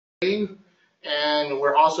And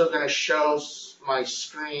we're also going to show my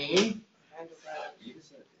screen.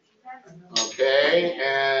 Okay,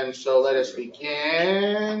 and so let us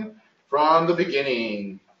begin from the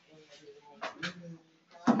beginning.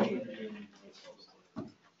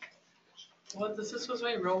 Well, this is supposed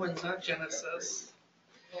to be Romans, not Genesis.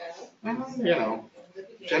 You know,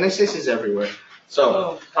 Genesis is everywhere.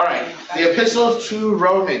 So, all right, the Epistle to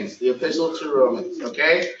Romans. The Epistle to Romans.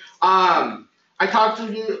 Okay. I talked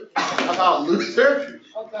to you about Luther.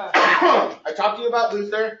 I talked to you about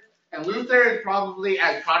Luther, and Luther is probably,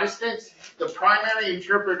 as Protestants, the primary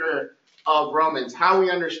interpreter of Romans, how we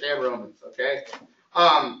understand Romans. Okay.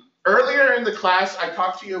 Earlier in the class, I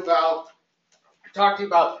talked to you about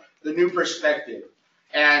the new perspective,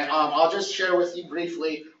 and I'll just share with you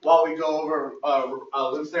briefly while we go over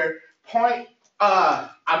Luther. I'm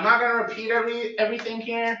not going to repeat everything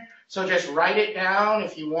here, so just write it down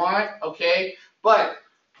if you want, okay? But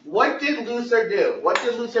what did Luther do?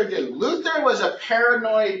 Luther was a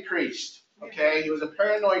paranoid priest, okay? He was a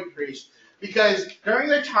paranoid priest because during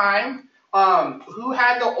the time, who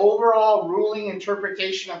had the overall ruling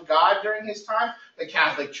interpretation of God during his time? The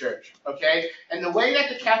Catholic Church, okay? And the way that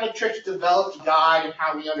the Catholic Church developed God and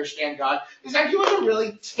how we understand God is that he was a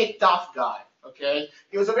really ticked off God, okay?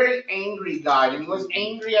 He was a very angry God, and he was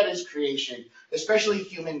angry at his creation, especially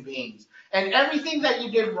human beings. And everything that you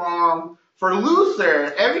did wrong, for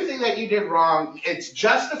Luther, everything that you did wrong, it's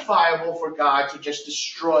justifiable for God to just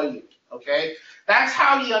destroy you, okay? That's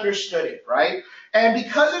how he understood it, right? And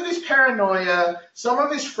because of his paranoia, some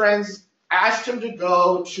of his friends asked him to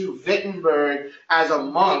go to Wittenberg as a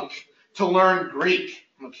monk to learn Greek,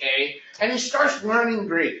 okay? And he starts learning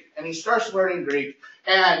Greek,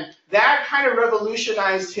 and that kind of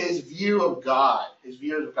revolutionized his view of God,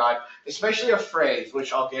 especially a phrase,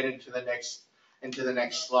 which I'll get into the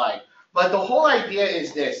next slide. But the whole idea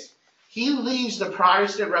is this: he leaves the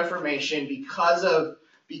Protestant Reformation because of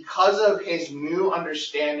his new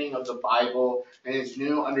understanding of the Bible and his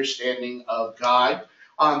new understanding of God,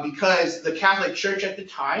 because the Catholic Church at the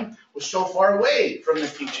time was so far away from the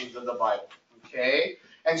teachings of the Bible, okay?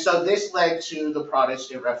 And so this led to the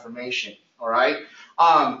Protestant Reformation, all right?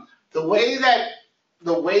 The way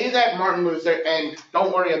that Martin Luther, and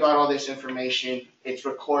don't worry about all this information, it's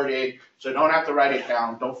recorded, so don't have to write it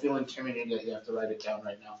down. Don't feel intimidated that you have to write it down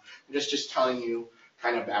right now. I'm just telling you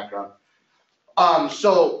kind of background.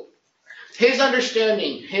 So his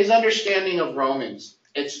understanding of Romans,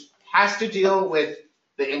 it has to deal with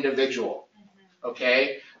the individual,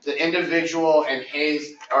 okay? The individual and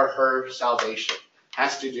his or her salvation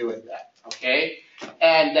has to do with that, okay?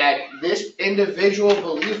 And that this individual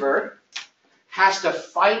believer has to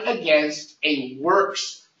fight against a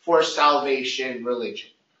works for salvation religion,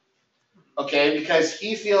 okay? Because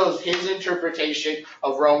he feels his interpretation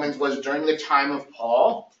of Romans was during the time of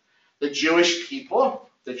Paul. The Jewish people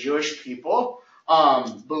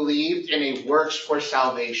believed in a works for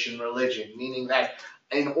salvation religion, meaning that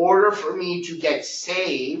in order for me to get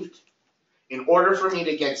saved,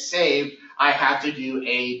 I have to do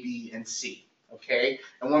A, B, and C, okay?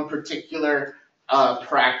 And one particular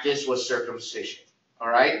practice was circumcision, all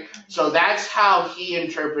right? So that's how he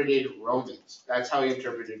interpreted Romans.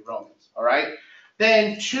 All right?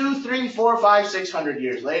 Then 200, 300, 400, 500, 600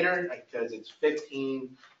 years later, because it's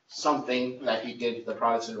 15 something that he did the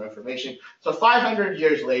Protestant Reformation. So 500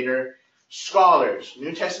 years later,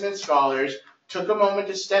 New Testament scholars, took a moment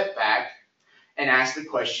to step back and ask the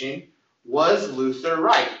question, was Luther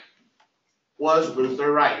right?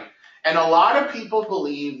 And a lot of people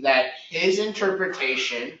believe that his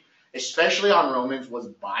interpretation, especially on Romans, was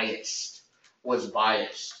biased,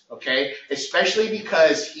 okay? Especially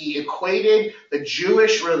because he equated the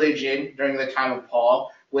Jewish religion during the time of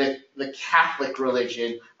Paul with the Catholic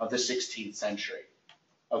religion of the 16th century,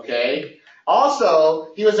 okay?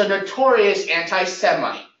 Also, he was a notorious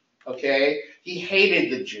anti-Semite, okay? He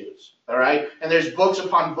hated the Jews, all right? And there's books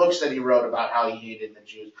upon books that he wrote about how he hated the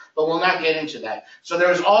Jews, but we'll not get into that. So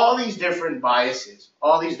there's all these different biases,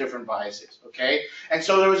 okay? And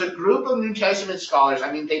so there was a group of New Testament scholars.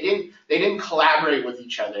 I mean, they didn't collaborate with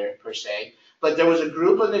each other per se, but there was a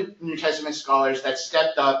group of the New Testament scholars that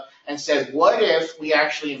stepped up and said, what if we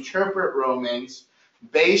actually interpret Romans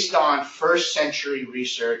based on first century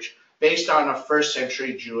research, based on a first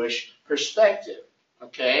century Jewish perspective,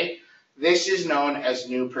 okay? This is known as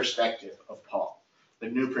New Perspective of Paul, the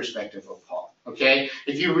New Perspective of Paul, okay?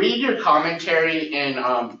 If you read your commentary in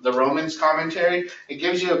the Romans commentary, it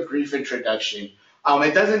gives you a brief introduction.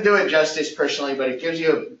 It doesn't do it justice personally, but it gives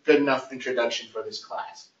you a good enough introduction for this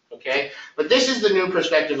class, okay? But this is the New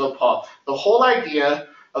Perspective of Paul. The whole idea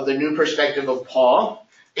of the New Perspective of Paul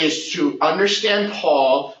is to understand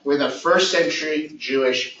Paul with a first century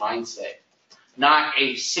Jewish mindset, not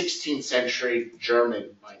a 16th century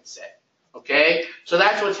German mindset. Okay? So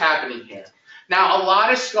that's what's happening here. Now, a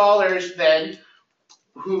lot of scholars then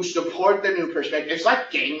who support the new perspective, it's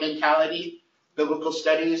like gang mentality, biblical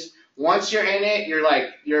studies. Once you're in it, you're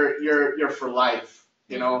like, you're for life,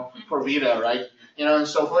 you know, for vida, right? You know, and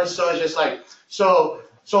so forth. So it's just like, so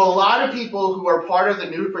a lot of people who are part of the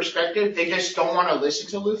new perspective, they just don't want to listen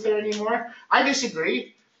to Luther anymore. I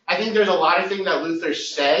disagree. I think there's a lot of things that Luther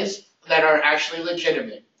says that are actually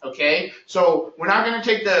legitimate, okay? So we're not going to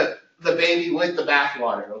take the baby with the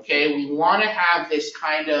bathwater, okay? We want to have this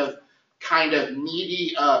kind of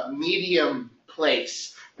medium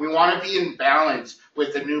place. We want to be in balance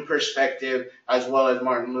with the new perspective as well as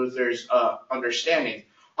Martin Luther's understanding.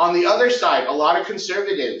 On the other side, a lot of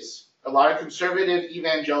conservative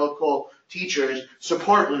evangelical teachers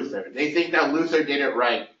support Luther. They think that Luther did it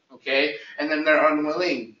right, okay? And then they're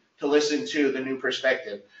unwilling to listen to the new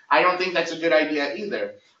perspective. I don't think that's a good idea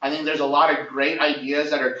either. I think there's a lot of great ideas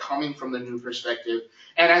that are coming from the new perspective.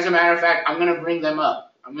 And as a matter of fact, I'm going to bring them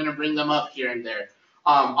up. I'm going to bring them up here and there.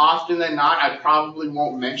 Often than not, I probably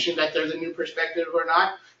won't mention that there's a new perspective or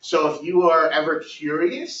not. So if you are ever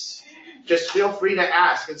curious, just feel free to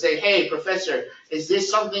ask and say, hey, professor, is this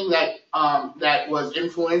something that that was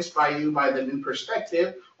influenced by you by the new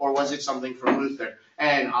perspective, or was it something from Luther?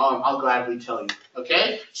 And I'll gladly tell you,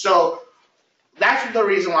 okay? So that's the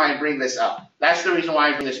reason why I bring this up. That's the reason why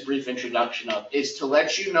I bring this brief introduction up, is to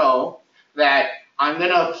let you know that I'm going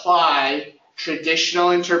to apply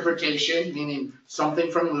traditional interpretation, meaning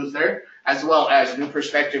something from Luther, as well as new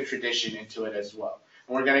perspective tradition into it as well.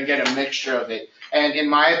 And we're going to get a mixture of it. And in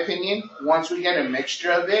my opinion, once we get a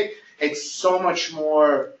mixture of it, it's so much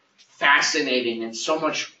more fascinating and so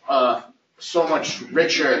much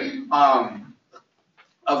richer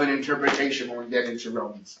of an interpretation when we get into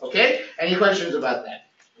Romans. Okay? Any questions about that?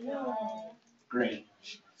 No. Great.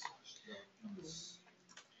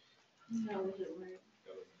 No.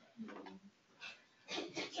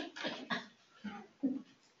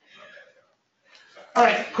 All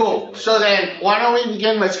right, cool. So then, why don't we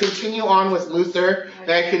begin? Let's continue on with Luther.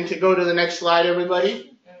 Then to go to the next slide,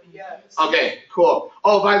 everybody. Yes. Okay, cool.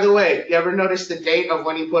 Oh, by the way, you ever notice the date of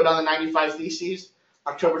when he put on the 95 Theses?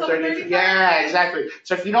 October 30th. Yeah, exactly.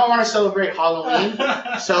 So if you don't want to celebrate Halloween,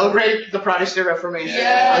 celebrate the Protestant Reformation.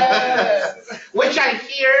 Yes. Which I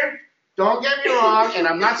hear, don't get me wrong, and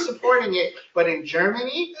I'm not supporting it, but in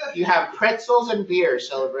Germany, you have pretzels and beer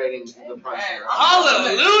celebrating the Protestant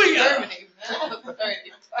Reformation. Hallelujah.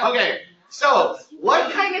 Okay, so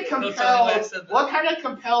what kind of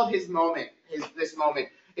compelled his moment, this moment?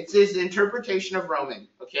 It's his interpretation of Roman,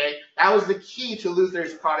 okay? That was the key to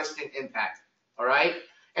Luther's Protestant impact, all right?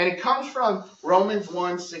 And it comes from Romans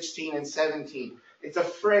 1:16 and 17. It's a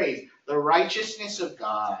phrase, the righteousness of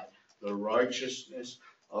God, the righteousness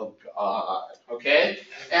of God, okay?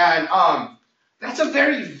 And that's a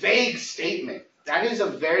very vague statement. That is a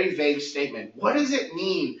very vague statement. What does it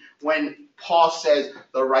mean when Paul says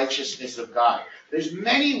the righteousness of God? There's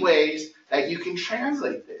many ways that you can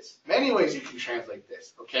translate this. Many ways you can translate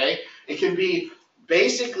this, okay? It can be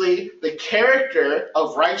basically the character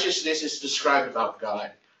of righteousness is described about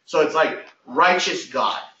God. So it's like righteous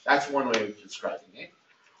God. That's one way of describing it.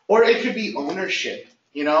 Or it could be ownership,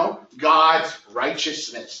 you know, God's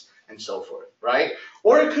righteousness and so forth, right?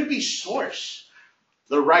 Or it could be source,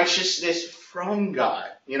 the righteousness from God.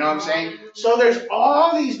 You know what I'm saying? So there's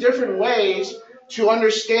all these different ways to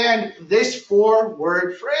understand this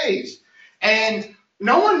 4-word phrase. And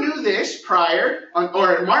no one knew this prior,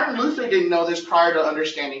 or Martin Luther didn't know this prior to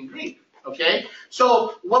understanding Greek. Okay?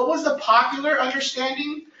 So what was the popular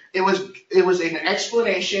understanding? It was an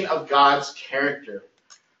explanation of God's character.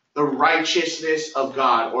 The righteousness of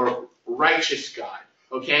God, or righteous God.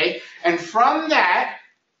 Okay? And from that,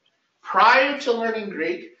 prior to learning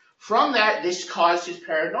Greek, from that, this caused his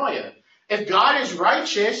paranoia. If God is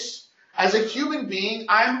righteous, as a human being,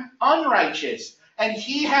 I'm unrighteous. And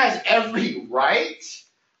he has every right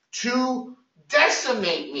to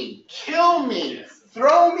decimate me, kill me,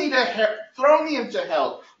 throw me into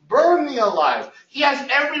hell, burn me alive. He has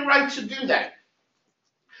every right to do that.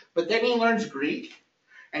 But then he learns Greek,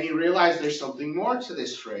 and he realized there's something more to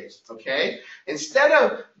this phrase, okay? Instead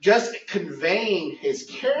of just conveying his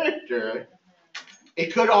character,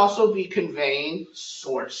 it could also be conveying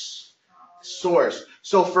source. Source.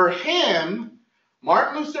 So for him,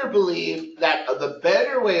 Martin Luther believed that the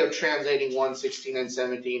better way of translating 1:16 and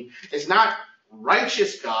 17 is not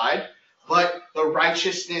righteous God, but the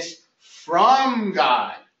righteousness from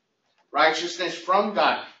God. Righteousness from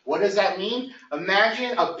God. What does that mean?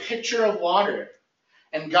 Imagine a pitcher of water.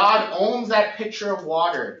 And God owns that pitcher of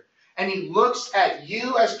water. And he looks at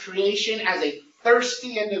you as creation as a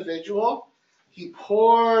thirsty individual. He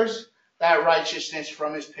pours that righteousness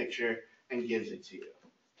from his pitcher and gives it to you.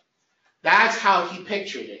 That's how he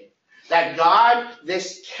pictured it. That God,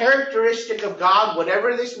 this characteristic of God,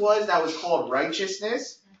 whatever this was that was called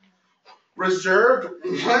righteousness, reserved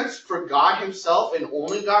once for God himself and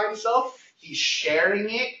only God himself, he's sharing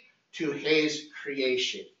it to his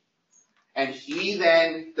creation. And he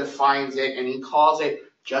then defines it and he calls it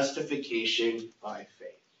justification by faith.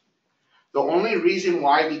 The only reason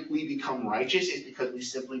why we become righteous is because we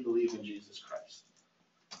simply believe in Jesus Christ.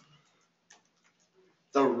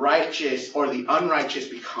 The righteous or the unrighteous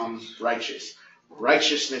becomes righteous.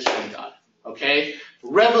 Righteousness from God. Okay?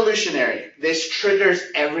 Revolutionary. This triggers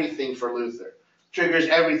everything for Luther.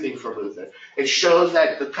 It shows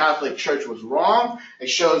that the Catholic Church was wrong. It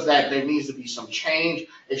shows that there needs to be some change.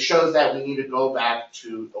 It shows that we need to go back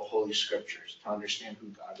to the Holy Scriptures to understand who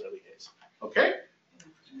God really is. Okay?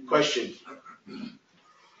 Question.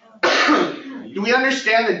 Do we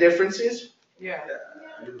understand the differences? Yeah.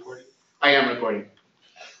 Are you recording? I am recording.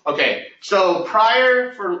 Okay, so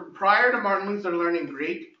prior to Martin Luther learning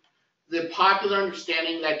Greek, the popular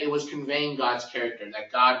understanding that it was conveying God's character,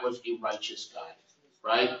 that God was a righteous God,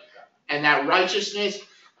 right? And that righteousness,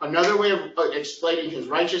 another way of explaining his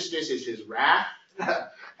righteousness is his wrath,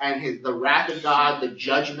 and the wrath of God, the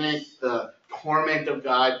judgment, the torment of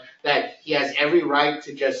God, that he has every right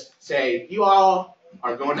to just say, you all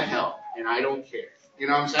are going to hell, and I don't care. You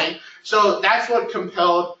know what I'm saying? So that's what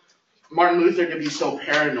compelled Martin Luther to be so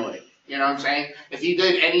paranoid. You know what I'm saying? If he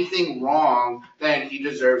did anything wrong, then he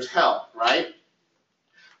deserves hell, right?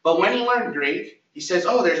 But when he learned Greek, he says,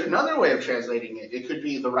 oh, there's another way of translating it. It could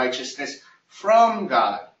be the righteousness from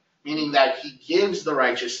God, meaning that he gives the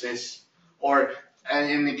righteousness,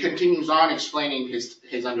 and it continues on explaining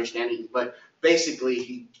his understanding, but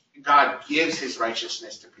basically God gives his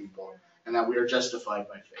righteousness to people, and that we are justified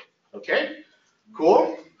by faith. Okay?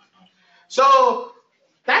 Cool? So,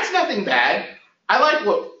 that's nothing bad. I like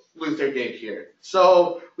what Luther did here.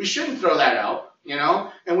 So we shouldn't throw that out,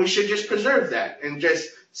 and we should just preserve that and just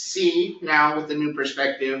see now with the new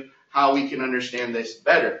perspective how we can understand this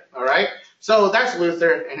better. All right? So that's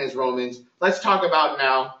Luther and his Romans. Let's talk about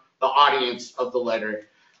now the audience of the letter.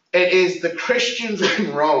 It is the Christians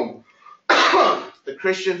in Rome. The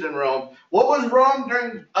Christians in Rome. What was Rome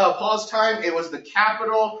during Paul's time? It was the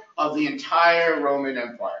capital of the entire Roman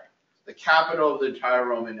Empire. The capital of the entire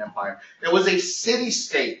Roman Empire. It was a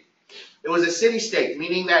city-state.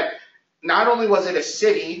 Meaning that not only was it a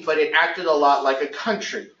city, but it acted a lot like a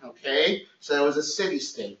country. Okay? So it was a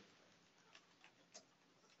city-state.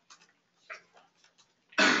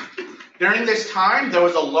 During this time, there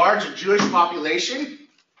was a large Jewish population,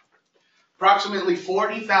 approximately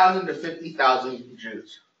 40,000 to 50,000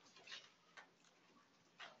 Jews.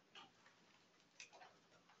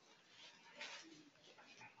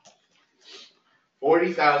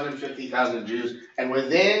 40,000, 50,000 Jews, and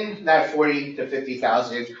within that 40 to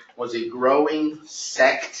 50,000 was a growing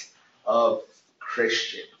sect of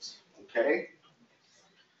Christians. Okay?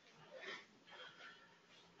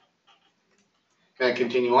 Can I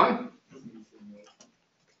continue on?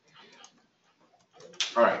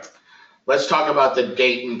 All right. Let's talk about the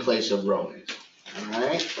date and place of Romans. All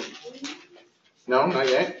right? No, not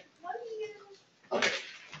yet? Okay.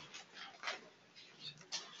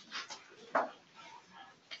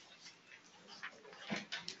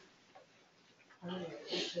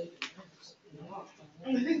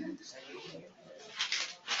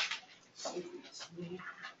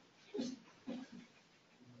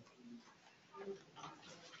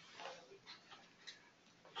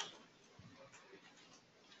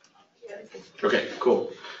 Okay,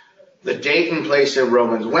 cool. The date and place of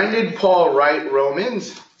Romans. When did Paul write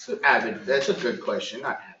Romans? That's a good question.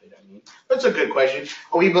 Not avid, I mean. That's a good question.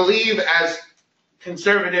 We believe as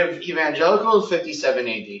conservative evangelicals, 57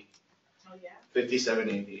 AD. Oh, yeah? 57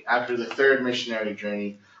 AD, after the third missionary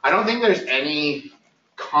journey. I don't think there's any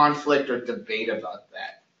conflict or debate about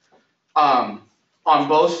that. On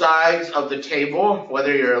both sides of the table,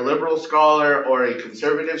 whether you're a liberal scholar or a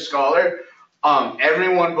conservative scholar,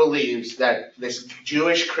 everyone believes that this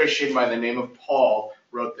Jewish Christian by the name of Paul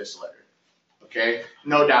wrote this letter. Okay?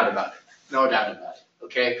 No doubt about it.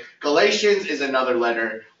 Okay? Galatians is another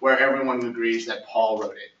letter where everyone agrees that Paul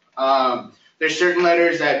wrote it. There's certain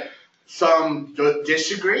letters that some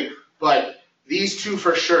disagree, but these two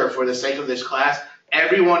for sure, for the sake of this class,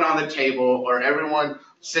 everyone on the table or everyone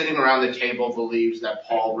sitting around the table believes that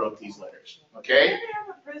Paul wrote these letters. Okay? Did they have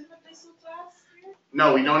a prison epistle class here?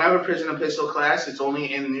 No, we don't have a prison epistle class. It's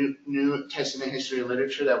only in New Testament history and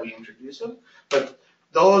literature that we introduce them. But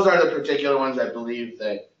those are the particular ones I believe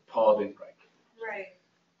that Paul didn't write. Right.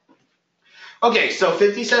 Okay, so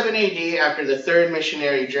 57 AD after the third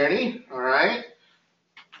missionary journey, all right?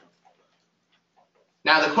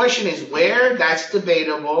 Now the question is where? That's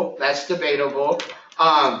debatable.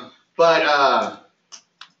 But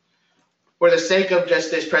for the sake of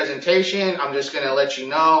just this presentation, I'm just going to let you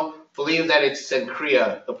know, believe that it's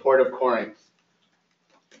Cenchrea, the port of Corinth.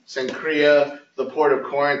 Cenchrea, the port of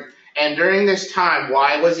Corinth. And during this time,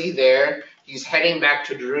 why was he there? He's heading back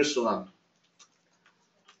to Jerusalem.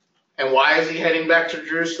 And why is he heading back to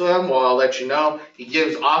Jerusalem? Well, I'll let you know. He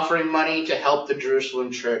gives offering money to help the Jerusalem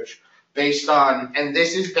church. And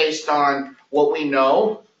this is based on what we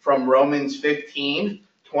know from Romans 15,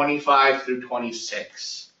 25 through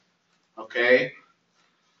 26. Okay?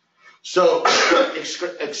 So,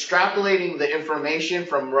 extrapolating the information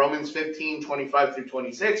from Romans 15, 25 through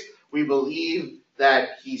 26, we believe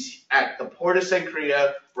that he's at the port of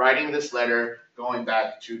Cenchrea writing this letter going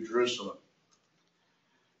back to Jerusalem.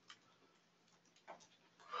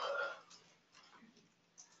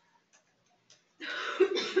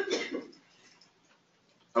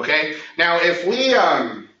 Okay. Now, if we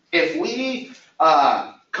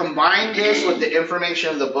combine this with the information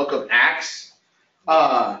of the book of Acts,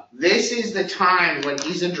 this is the time when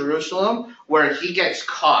he's in Jerusalem where he gets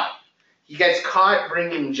caught. He gets caught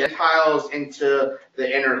bringing Gentiles into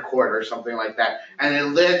the inner court or something like that, and it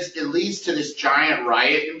leads to this giant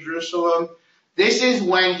riot in Jerusalem. This is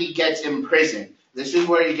when he gets imprisoned. This is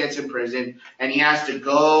where he gets imprisoned, and he has to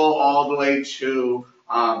go all the way to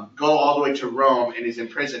Rome in his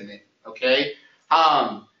imprisonment. Okay,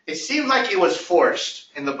 it seems like it was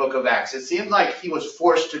forced in the book of Acts. It seems like he was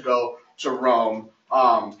forced to go to Rome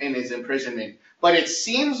in his imprisonment. But it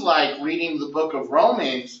seems like reading the book of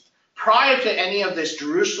Romans, prior to any of this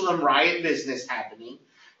Jerusalem riot business happening,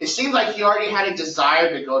 it seems like he already had a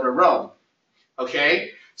desire to go to Rome.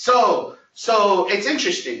 Okay, so it's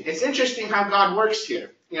interesting. It's interesting how God works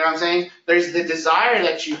here. You know what I'm saying? There's the desire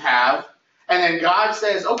that you have. And then God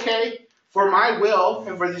says, okay, for my will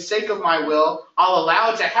and for the sake of my will, I'll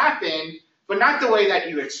allow it to happen, but not the way that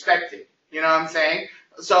you expected. You know what I'm saying?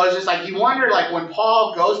 So it's just like you wonder, like when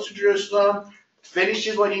Paul goes to Jerusalem,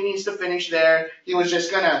 finishes what he needs to finish there, he was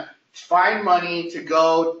just going to find money to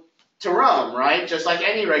go to Rome, right? Just like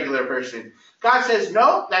any regular person. God says,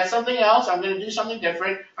 no, that's something else. I'm going to do something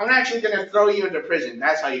different. I'm actually going to throw you into prison.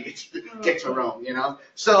 That's how you get to Rome, you know?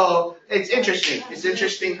 So it's interesting. It's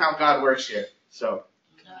interesting how God works here. So,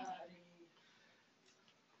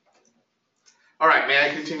 all right,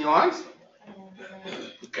 may I continue on?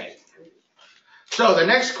 Okay. So the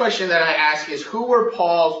next question that I ask is, who were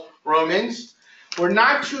Paul's Romans? We're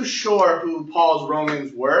not too sure who Paul's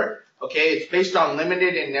Romans were. Okay, it's based on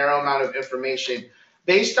limited and narrow amount of information.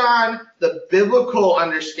 Based on the biblical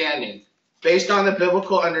understanding.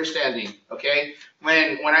 Okay?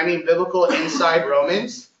 When I mean biblical inside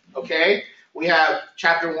Romans, okay? We have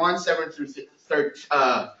chapter 1, 7 through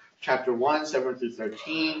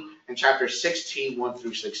 13, and chapter 16, 1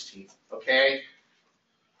 through 16. Okay?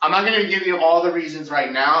 I'm not going to give you all the reasons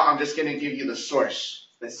right now. I'm just going to give you the source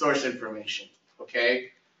information. Okay?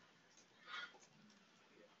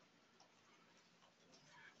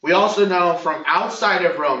 We also know from outside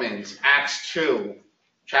of Romans, Acts 2,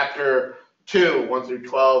 chapter 2, 1 through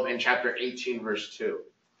 12, and chapter 18, verse 2.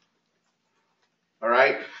 All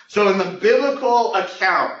right? So in the biblical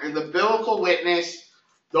account, in the biblical witness,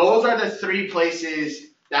 those are the three places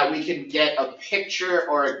that we can get a picture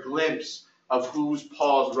or a glimpse of who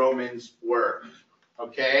Paul's Romans were.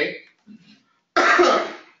 Okay?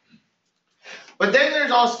 But then there's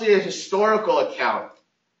also the historical account.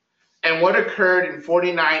 And what occurred in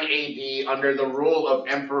 49 AD under the rule of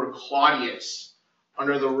Emperor Claudius.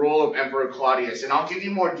 And I'll give you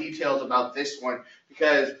more details about this one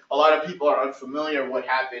because a lot of people are unfamiliar with what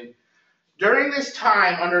happened. During this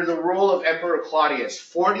time, under the rule of Emperor Claudius,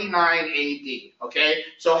 49 AD, okay?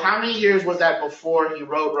 So how many years was that before he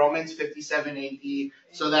wrote Romans? 57 AD.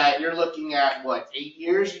 So that you're looking at, what, 8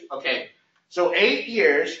 years? Okay. So 8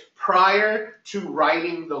 years prior to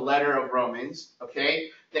writing the letter of Romans, okay,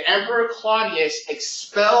 the Emperor Claudius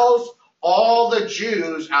expels all the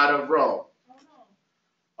Jews out of Rome.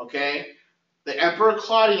 Okay? The Emperor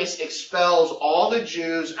Claudius expels all the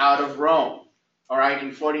Jews out of Rome. All right,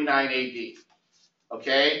 in 49 AD.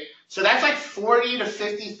 Okay? So that's like 40 to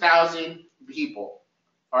 50,000 people.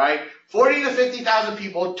 All right? 40 to 50,000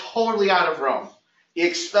 people totally out of Rome. He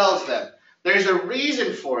expels them. There's a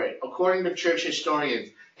reason for it, according to church historians.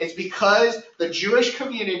 It's because the Jewish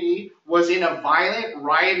community was in a violent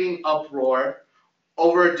rioting uproar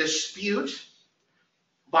over a dispute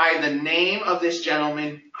by the name of this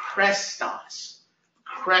gentleman, Christos.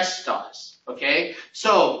 Christos. Okay?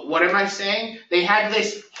 So, what am I saying? They had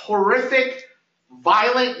this horrific,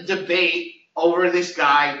 violent debate over this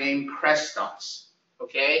guy named Christos.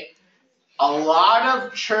 Okay? A lot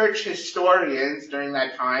of church historians during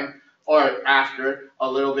that time, or after, a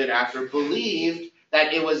little bit after, believed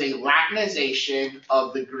that it was a Latinization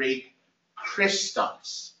of the Greek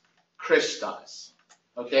Christos. Christos.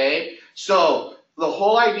 Okay? So, the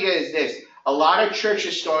whole idea is this. A lot of church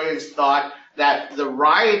historians thought that the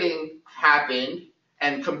rioting happened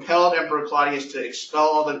and compelled Emperor Claudius to expel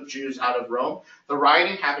all the Jews out of Rome. The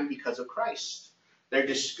rioting happened because of Christ. Their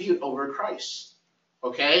dispute over Christ.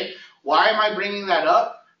 Okay? Why am I bringing that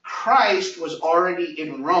up? Christ was already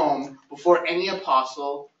in Rome before any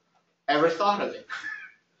apostle ever thought of it.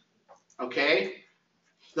 Okay?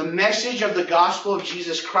 The message of the gospel of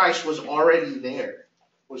Jesus Christ was already there.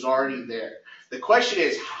 Was already there. The question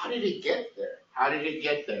is, how did it get there? How did it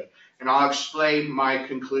get there? And I'll explain my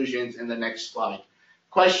conclusions in the next slide.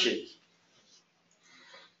 Questions?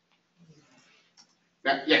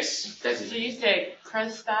 Yes, Desi. So you said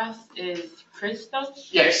Christos is Christos?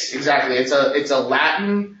 Yes, exactly. It's a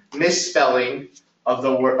Latin misspelling of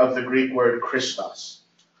the word of the Greek word Christos.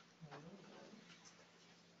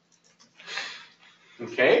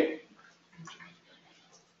 Okay.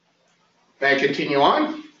 May I continue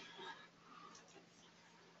on?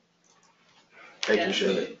 Thank you,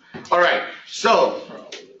 Shirley. All right. So,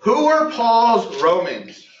 who were Paul's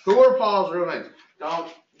Romans? Who were Paul's Romans?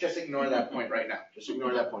 Don't just ignore that point right now. Just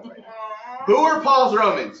ignore that point right now. Who were Paul's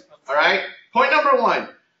Romans? All right. Point number one.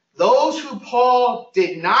 Those who Paul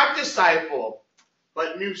did not disciple,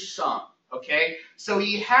 but knew some. Okay. So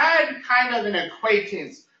he had kind of an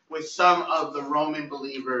acquaintance with some of the Roman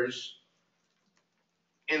believers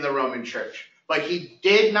in the Roman church, but he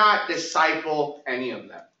did not disciple any of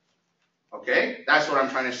them. Okay? That's what I'm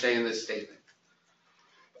trying to say in this statement.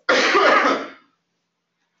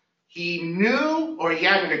 He knew, or he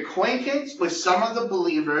had an acquaintance with some of the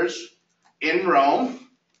believers in Rome,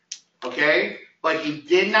 okay? But he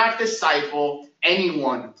did not disciple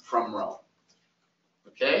anyone from Rome.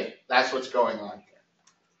 Okay? That's what's going on here.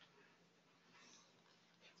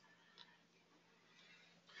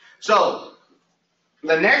 So,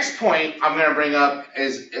 the next point I'm going to bring up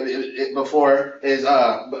is after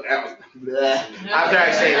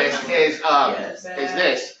I say this is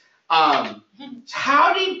this.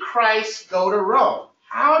 How did Christ go to Rome?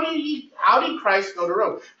 How did Christ go to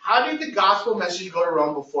Rome? How did the gospel message go to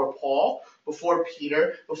Rome before Paul, before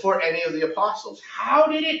Peter, before any of the apostles? How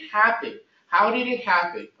did it happen? How did it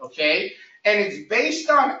happen? Okay? And it's based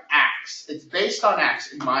on Acts. It's based on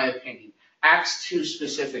Acts, in my opinion. Acts 2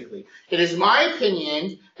 specifically. It is my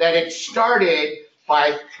opinion that it started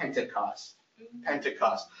by Pentecost.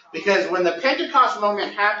 Pentecost. Because when the Pentecost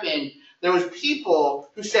moment happened, there was people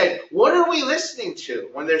who said, what are we listening to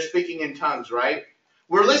when they're speaking in tongues, right?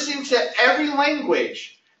 We're listening to every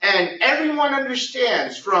language, and everyone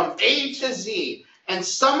understands from A to Z. And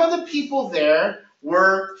some of the people there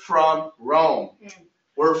were from Rome.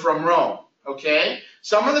 Were from Rome, okay?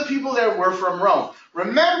 Some of the people there were from Rome.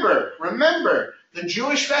 Remember, the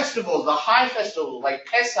Jewish festivals, the high festivals like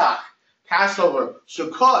Pesach, Passover,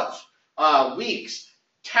 Sukkot, weeks,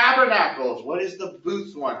 tabernacles. What is the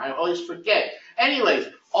booth one? I always forget. Anyways,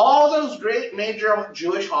 all those great major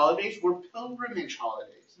Jewish holidays were pilgrimage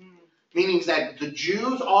holidays. Meaning that the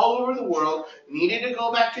Jews all over the world needed to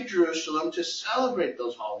go back to Jerusalem to celebrate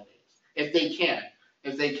those holidays. If they can.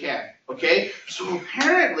 If they can. Okay? So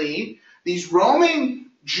apparently, these Roman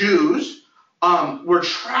Jews were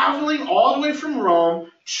traveling all the way from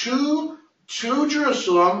Rome to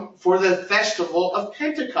Jerusalem for the festival of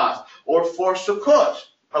Pentecost, or for Sukkot,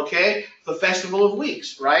 okay? The festival of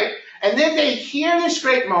weeks, right? And then they hear this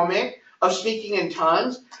great moment of speaking in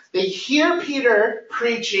tongues. They hear Peter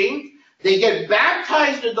preaching. They get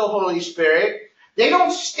baptized in the Holy Spirit. They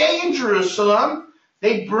don't stay in Jerusalem.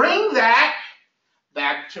 They bring that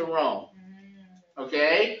back to Rome,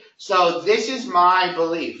 okay? So this is my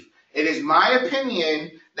belief. It is my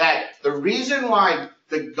opinion that the reason why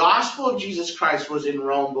the gospel of Jesus Christ was in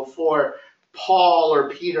Rome before Paul or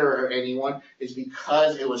Peter or anyone is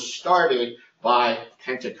because it was started by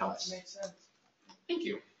Pentecost. Makes sense. Thank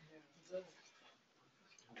you.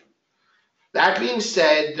 That being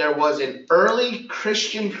said, there was an early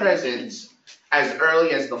Christian presence as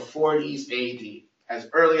early as the 40s AD. As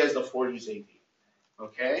early as the 40s AD.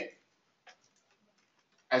 Okay?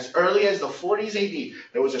 as early as the 40s AD,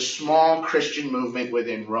 there was a small Christian movement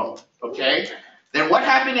within Rome. Okay? Then what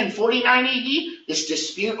happened in 49 AD? This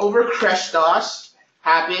dispute over Christos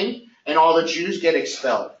happened, and all the Jews get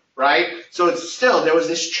expelled. Right? So it's still, there was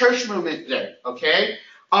this church movement there. Okay?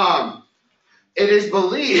 It is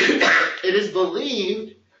believed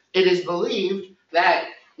that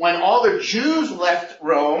when all the Jews left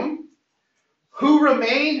Rome, who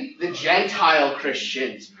remained? The Gentile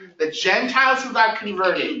Christians. The Gentiles who got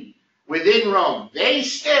converted within Rome. They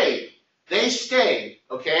stayed.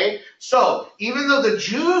 Okay? So, even though the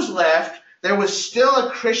Jews left, there was still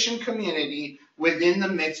a Christian community within the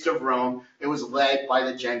midst of Rome. It was led by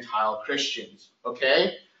the Gentile Christians.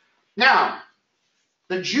 Okay? Now,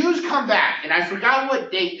 the Jews come back, and I forgot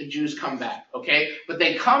what date the Jews come back, okay? But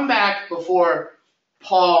they come back before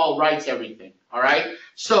Paul writes everything, all right?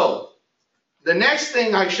 So, the next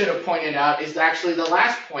thing I should have pointed out is actually the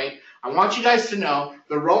last point. I want you guys to know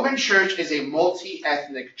the Roman church is a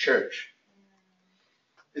multi-ethnic church.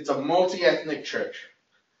 It's a multi-ethnic church.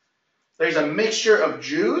 There's a mixture of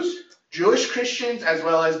Jews, Jewish Christians, as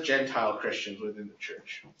well as Gentile Christians within the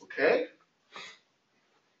church, okay?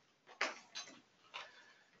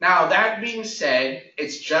 Now, that being said,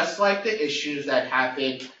 it's just like the issues that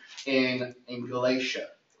happened in Galatia,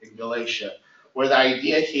 where the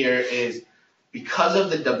idea here is because of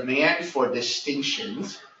the demand for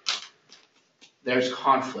distinctions, there's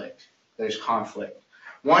conflict.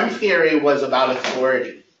 One theory was about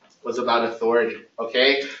authority,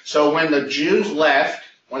 okay? So when the Jews left,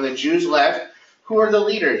 who are the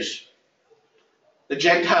leaders? The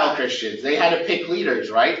Gentile Christians. They had to pick leaders,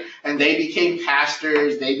 right? And they became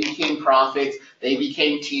pastors, they became prophets, they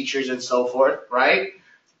became teachers and so forth, right?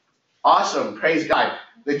 Awesome. Praise God.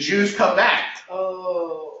 The Jews come back.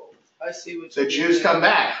 Oh, I see what The Jews come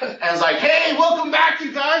back. And it's like, hey, welcome back,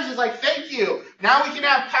 you guys. It's like, thank you. Now we can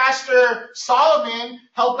have Pastor Solomon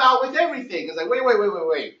help out with everything. It's like,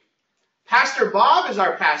 wait. Pastor Bob is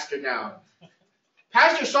our pastor now.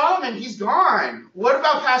 Pastor Solomon, he's gone. What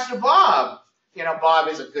about Pastor Bob? You know, Bob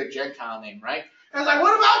is a good Gentile name, right? And it's like,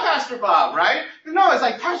 what about Pastor Bob, right? No, it's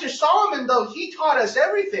like Pastor Solomon, though, he taught us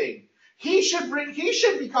everything. He should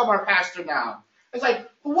become our pastor now. It's like,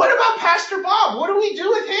 well, what about Pastor Bob? What do we do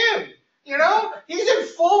with him? You know, he's in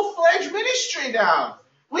full-fledged ministry now.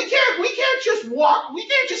 We can't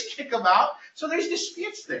just kick him out. So there's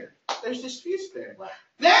disputes there.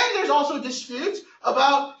 Then there's also disputes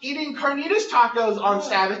about eating carnitas tacos on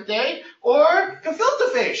Sabbath day or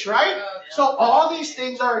gefilte fish, right? So all these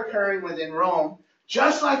things are occurring within Rome,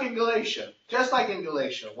 just like in Galatia.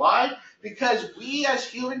 Why? Because we as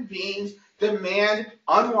human beings demand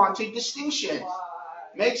unwanted distinctions.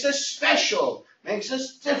 Makes us special, makes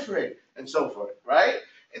us different, and so forth, right?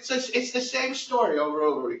 It's the same story over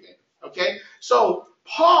and over again, okay? So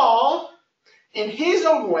Paul, in his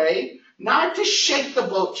own way, not to shake the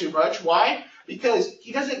boat too much. Why? Because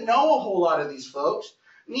he doesn't know a whole lot of these folks,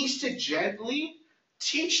 needs to gently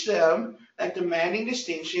teach them that demanding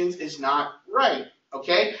distinctions is not right,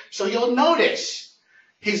 okay? So you'll notice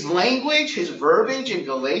his language, his verbiage in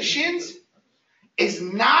Galatians is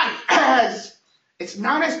not as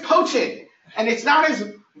potent, and it's not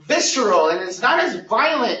as visceral, and it's not as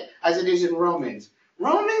violent as it is in Romans.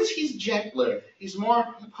 Romans, he's gentler, he's more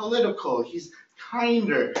political, he's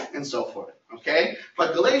kinder, and so forth, okay?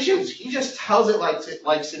 But Galatians, he just tells it like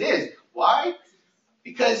it is. Why?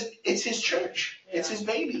 Because it's his church. It's his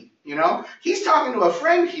baby, you know? He's talking to a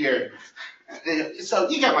friend here. So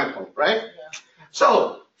you get my point, right?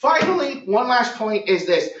 So finally, one last point is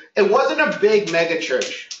this. It wasn't a big mega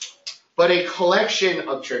church, but a collection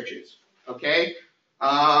of churches, okay?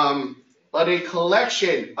 But a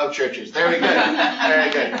collection of churches. Very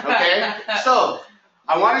good, okay? So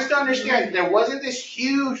I want us to understand there wasn't this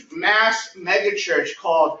huge mass mega church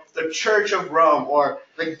called the Church of Rome or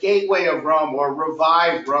the Gateway of Rome or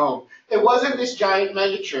Revive Rome. It wasn't this giant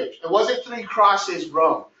mega church. It wasn't Three Crosses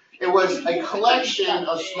Rome. It was a collection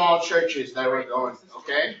of small churches that were going,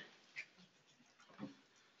 okay?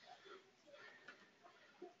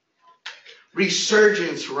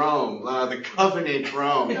 Resurgence Rome, the Covenant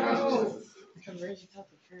Rome.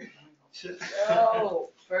 Oh,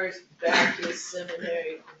 First Baptist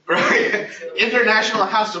Seminary. Right. International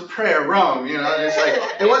House of Prayer, Rome, you know, it's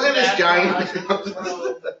like, it wasn't this giant,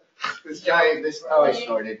 this how I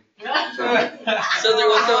started. So there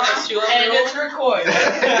was no SU up And there? it's recorded.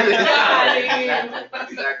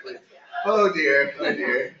 Exactly. Oh dear.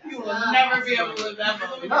 You will never be able to remember.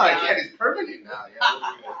 No, I can't, it's permanent now.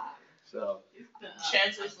 Yeah. So,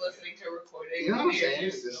 Chancellor's listening to a recording. you know what I'm saying?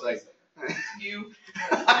 It's just like, You.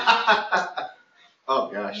 oh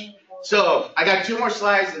gosh. So I got 2 more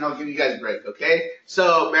slides and I'll give you guys a break, okay?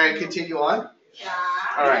 So may I continue on? Yeah.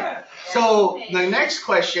 All right. So the next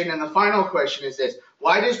question and the final question is this.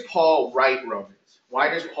 Why does Paul write Romans? Why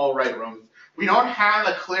does Paul write Romans? We don't have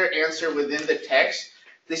a clear answer within the text.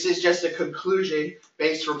 This is just a conclusion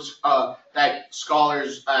based from that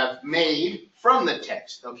scholars have made from the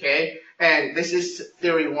text, okay? And this is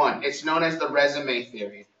theory 1. It's known as the resume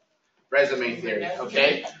theory. Resume theory,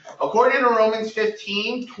 okay? According to Romans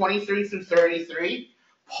 15, 23 through 33,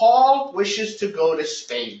 Paul wishes to go to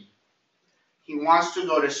Spain. He wants to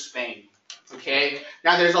go to Spain, okay?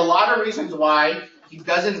 Now, there's a lot of reasons why. He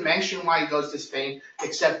doesn't mention why he goes to Spain,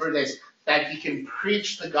 except for this, that he can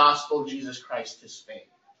preach the gospel of Jesus Christ to Spain,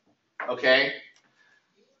 okay?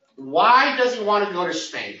 Why does he want to go to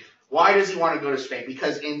Spain? Why does he want to go to Spain?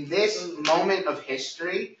 Because in this moment of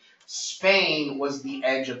history, Spain was the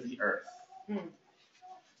edge of the earth.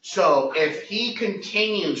 So if he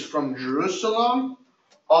continues from Jerusalem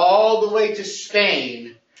all the way to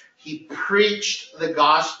Spain, he preached the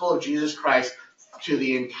gospel of Jesus Christ to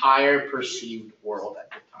the entire perceived world at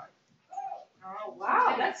the time. Oh,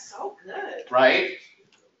 wow, that's so good. Right?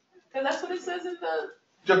 Because that's what it says in the...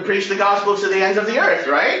 To preach the gospel to the ends of the earth,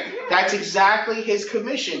 right? That's exactly his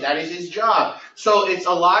commission. That is his job. So it's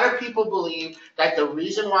a lot of people believe that the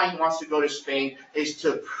reason why he wants to go to Spain is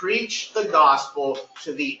to preach the gospel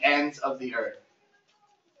to the ends of the earth.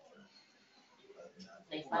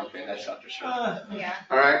 Okay, that's Dr. Sherman. Yeah.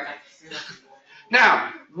 All right.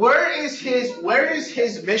 Now, where is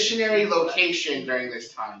his missionary location during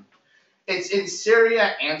this time? It's in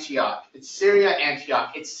Syria, Antioch. It's Syria,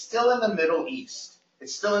 Antioch. It's still in the Middle East.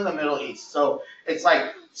 It's still in the Middle East. So it's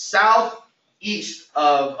like southeast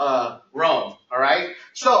of Rome. All right.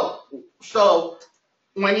 So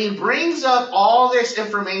when he brings up all this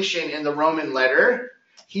information in the Roman letter,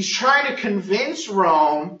 he's trying to convince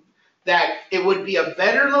Rome that it would be a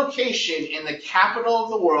better location in the capital of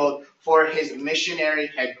the world for his missionary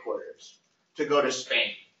headquarters to go to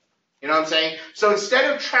Spain. You know what I'm saying? So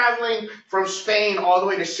instead of traveling from Spain all the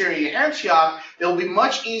way to Syria, Antioch, it'll be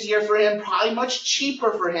much easier for him, probably much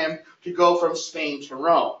cheaper for him to go from Spain to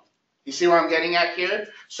Rome. You see what I'm getting at here?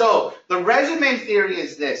 So the resume theory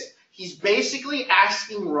is this. He's basically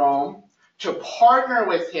asking Rome to partner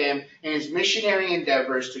with him in his missionary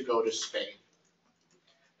endeavors to go to Spain.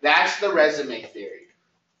 That's the resume theory.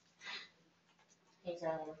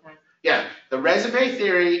 Yeah, the resume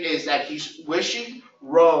theory is that he's wishing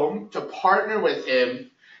Rome to partner with him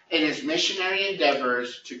in his missionary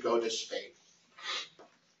endeavors to go to Spain.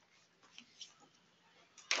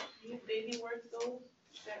 You baby words those?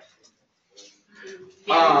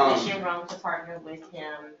 Mission Rome to partner with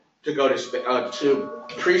him. To go to Spain, to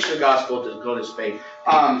preach the gospel, to go to Spain.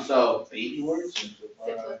 So baby words?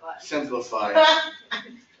 Simplify.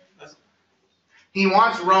 He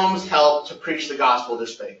wants Rome's help to preach the gospel to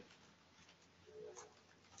Spain.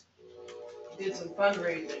 Did some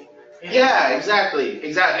fundraising. Yeah, exactly.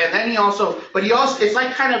 And then he also, it's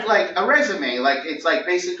like kind of like a resume. Like it's like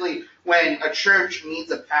basically when a church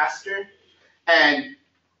needs a pastor, and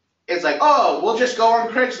it's like, oh, we'll just go on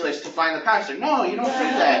Craigslist to find the pastor. No, you don't do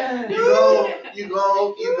that. You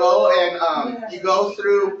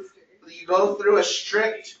go through a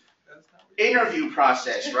strict interview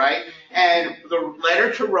process, right? And the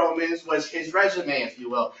letter to Romans was his resume, if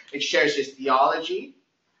you will. It shares his theology,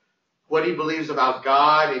 what he believes about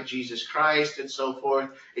God and Jesus Christ and so forth.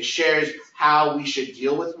 It shares how we should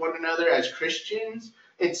deal with one another as Christians.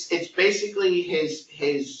 It's basically his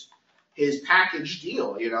package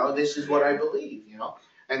deal, you know. This is what I believe, you know.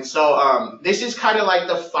 And so this is kind of like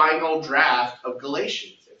the final draft of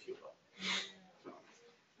Galatians, if you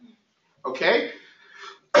will. Okay?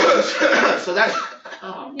 So that's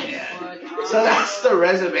the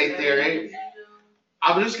resume theory.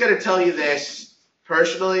 I'm just going to tell you this.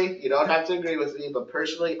 Personally, you don't have to agree with me, but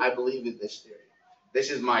personally, I believe in this theory. This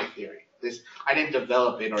is my theory. I didn't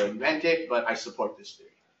develop it or invent it, but I support this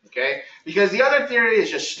theory. Okay? Because the other theory is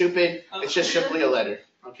just stupid. It's just simply a letter.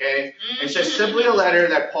 Okay? It's just simply a letter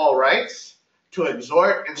that Paul writes to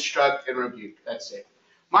exhort, instruct, and rebuke. That's it.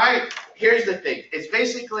 Here's the thing. It's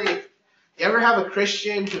basically, you ever have a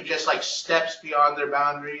Christian who just like steps beyond their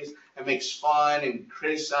boundaries and makes fun and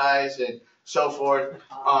criticize and so forth,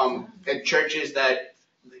 at churches that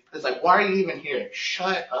it's like, why are you even here?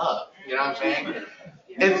 Shut up. You know what I'm saying?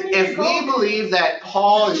 If we believe that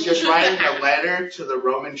Paul is just writing a letter to the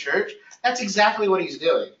Roman church, that's exactly what he's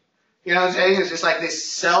doing. You know what I'm saying? It's just like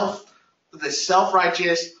this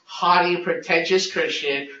self-righteous, haughty, pretentious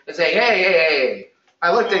Christian that's saying, hey,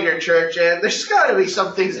 I looked at your church and there's got to be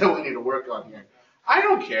some things that we need to work on here. I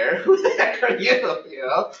don't care. Who the heck are you? You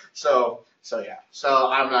know? So yeah. So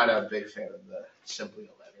I'm not a big fan of the simply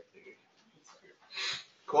a letter theory.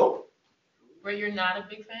 Cool? Where you're not a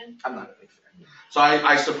big fan? I'm not a big fan. So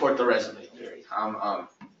I support the resume theory.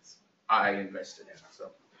 I invested in it.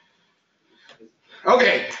 So.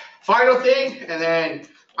 Okay, final thing, and then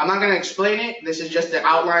I'm not going to explain it. This is just the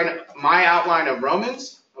outline, my outline of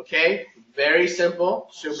Romans. Okay, very simple,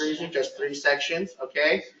 super easy, just 3 sections.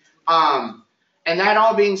 Okay, and that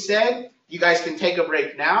all being said, you guys can take a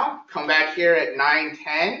break now. Come back here at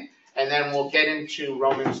 9:10, and then we'll get into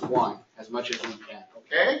Romans 1 as much as we can.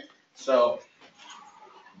 Okay, so.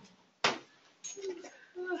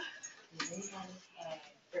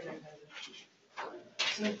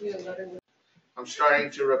 I'm starting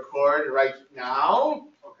to record right now,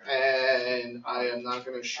 and I am not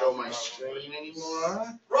going to show my screen anymore.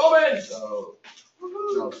 Romans! So,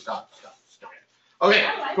 no, stop. Okay,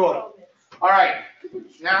 cool. All right,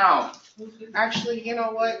 now, actually, you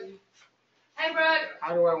know what? Hey, Brad.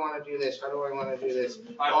 How do I want to do this? Oh,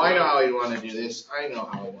 I know how you want to do this. I know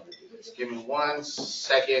how I want to do this. Give me 1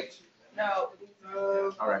 second. No.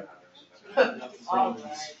 All right. All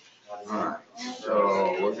right. Alright,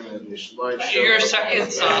 so we're going to do slideshow. Your second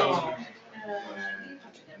son.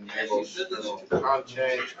 Enable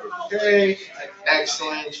content. Okay,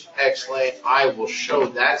 excellent. I will show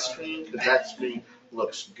that screen because that screen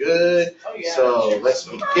looks good. So let's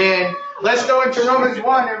begin. Let's go into Romans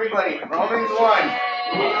 1, everybody. Romans 1.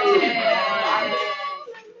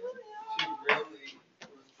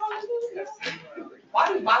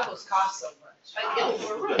 Why do Bibles cost so much?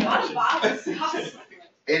 Why do Bibles cost so much?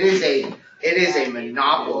 It is a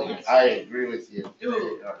monopoly. I agree with you.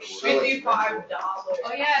 Dude, So $55.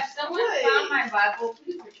 Oh yeah, if someone found my Bible,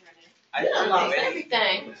 please return it. I love it.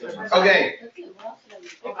 Everything. okay,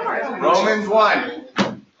 Romans 1.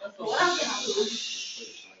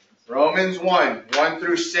 Romans 1, 1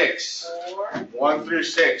 through 6. 1 through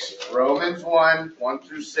 6. Romans 1, 1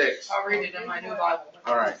 through 6. I'll read it in my new Bible.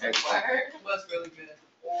 All right, excellent. It was really good.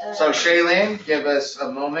 So Shaylin, give us a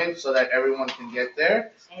moment so that everyone can get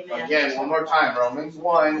there. Amen. Again, one more time. Romans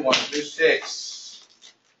 1, 1 through 6.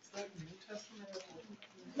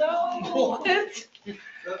 No. What? That's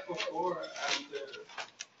before or after?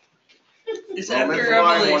 It's Romans after 1,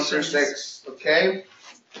 1 Revelations. through 6. Okay?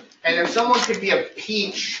 And if someone could be a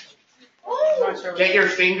peach, get your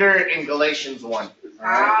finger in Galatians 1. All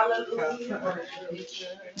right? Hallelujah.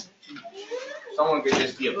 Someone could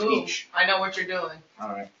just be a Ooh, peach. I know what you're doing. All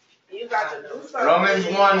right. You got the new stuff. Romans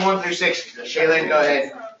 1, 1 through 6. Shaylin, go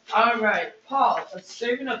ahead. All right, Paul, a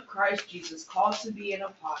servant of Christ Jesus, called to be an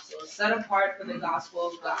apostle, set apart for the gospel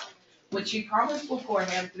of God, which he promised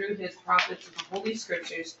beforehand through his prophets in the Holy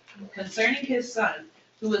Scriptures, concerning his Son,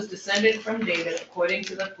 who was descended from David according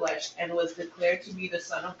to the flesh, and was declared to be the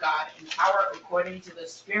Son of God in power according to the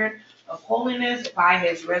Spirit of holiness by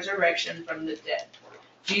his resurrection from the dead.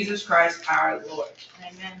 Jesus Christ our Lord,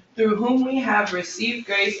 Amen. through whom we have received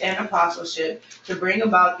grace and apostleship to bring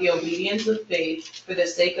about the obedience of faith for the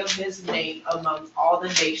sake of his name among all the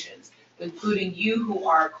nations, including you who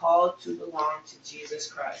are called to belong to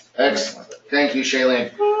Jesus Christ. Excellent. Thank you,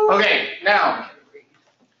 Shaylin. Okay, now,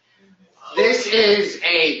 this is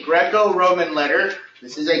a Greco-Roman letter.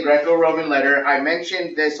 I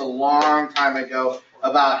mentioned this a long time ago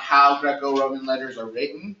about how Greco-Roman letters are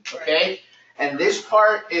written, okay? And this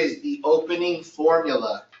part is the opening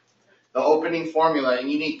formula.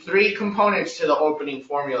 And you need 3 components to the opening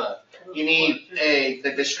formula. You need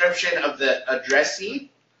the description of the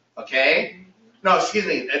addressee, okay?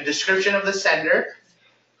 A description of the sender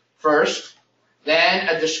first, then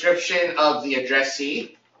a description of the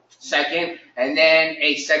addressee second, and then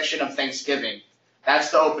a section of thanksgiving.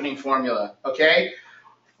 That's the opening formula, okay?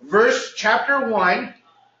 Chapter 1,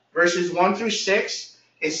 verses 1 through 6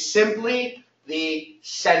 is simply the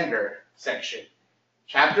sender section.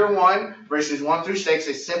 Chapter 1, verses 1 through 6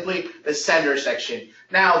 is simply the sender section.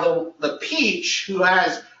 Now, the peach who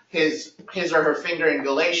has his or her finger in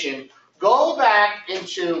Galatians, go back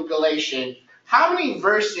into Galatians. How many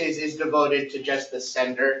verses is devoted to just the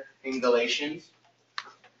sender in Galatians?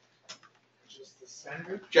 Just the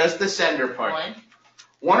sender? Just the sender part. 1.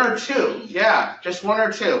 1 or 2. Yeah, just 1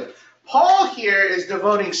 or 2. Paul here is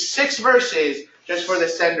devoting 6 verses just for the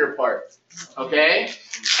sender part. Okay?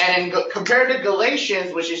 And compared to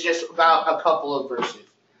Galatians, which is just about a couple of verses.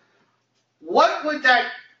 What would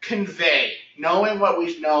that convey, knowing what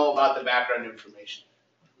we know about the background information?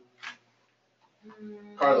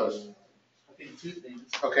 Carlos. I think 2 things.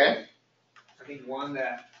 Okay? I think one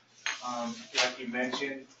that, like you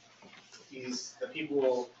mentioned, the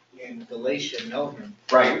people in Galatia know him.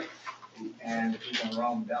 Right. And he's gonna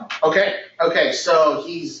run them down. Okay, so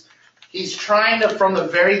he's trying to, from the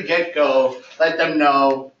very get-go, let them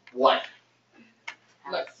know what?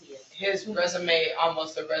 Look, his resume,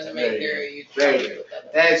 almost a resume theory. Very good.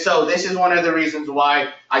 And so this is one of the reasons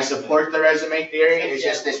why I support the resume theory. It's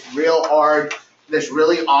just this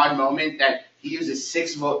really odd moment that he uses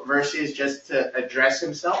 6 verses just to address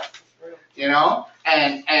himself, you know?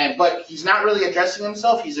 But he's not really addressing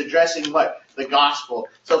himself, he's addressing what? The gospel.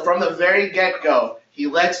 So from the very get-go, he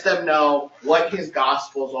lets them know what his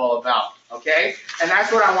gospel is all about, okay? And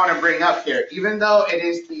that's what I want to bring up here. Even though it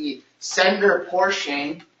is the sender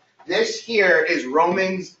portion, this here is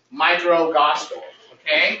Romans micro gospel,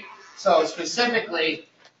 okay? So specifically,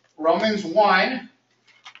 Romans 1,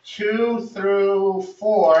 2 through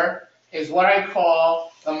 4 is what I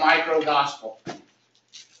call the micro gospel.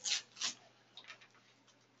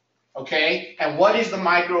 Okay? And what is the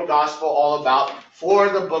micro gospel all about for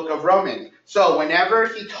the book of Romans? So whenever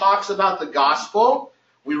he talks about the gospel,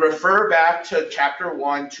 we refer back to chapter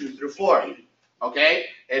 1, 2 through 4. Okay?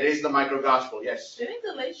 It is the micro gospel, yes. Didn't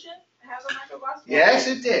Galatians have a micro gospel? Yes,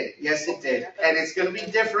 it did. Yes, it did. And it's going to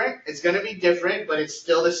be different. It's going to be different, but it's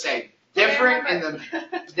still the same. Different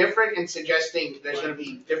in suggesting there's going to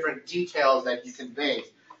be different details that you convey.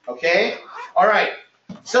 Okay? All right.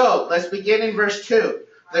 So let's begin in verse 2.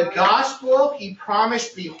 The gospel he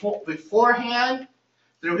promised beforehand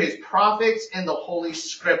through his prophets in the Holy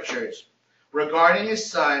Scriptures regarding his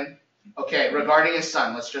son. Okay, regarding his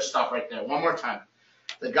son. Let's just stop right there. One more time.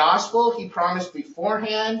 The gospel he promised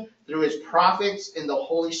beforehand through his prophets in the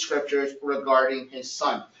Holy Scriptures regarding his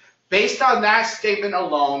son. Based on that statement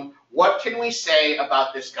alone, what can we say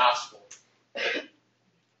about this gospel?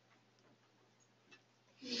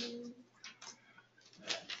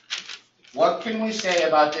 What can we say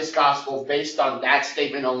about this gospel based on that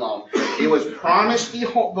statement alone? It was promised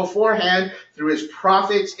beforehand through his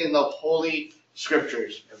prophets in the Holy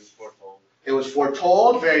Scriptures. It was foretold. It was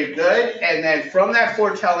foretold, very good. And then from that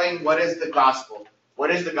foretelling, what is the gospel?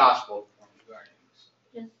 What is the gospel?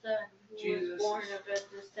 His son, who was born of a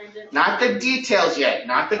descendant. Not the details yet,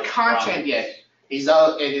 not the content yet.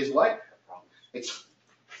 It is what? It's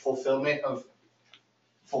fulfillment of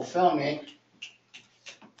prophetic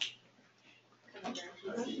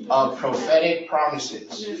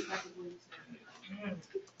promises.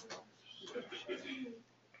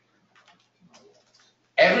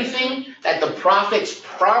 Everything that the prophets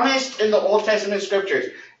promised in the Old Testament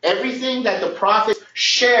scriptures, everything that the prophets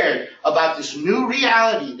shared about this new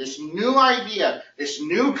reality, this new idea, this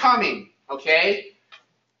new coming, okay?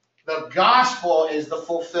 The gospel is the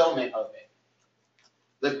fulfillment of it.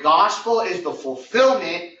 The gospel is the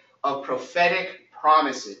fulfillment of prophetic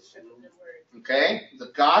promises. Okay?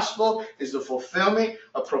 The gospel is the fulfillment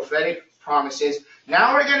of prophetic promises.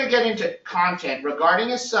 Now we're going to get into content regarding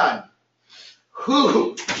his son,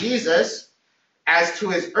 who, Jesus, as to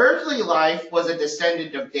his earthly life, was a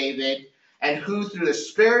descendant of David, and who through the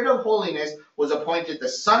Spirit of holiness was appointed the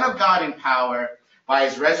Son of God in power by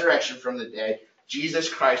his resurrection from the dead, Jesus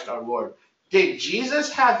Christ our Lord. Did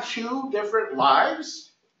Jesus have 2 different lives?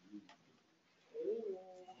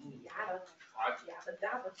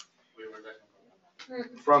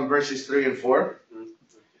 From verses 3 and 4?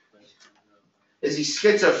 Is he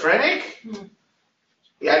schizophrenic?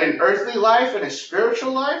 He had an earthly life and a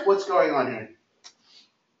spiritual life? What's going on here?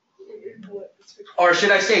 Or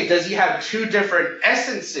should I say, does he have 2 different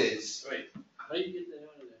essences? Wait, how do you get that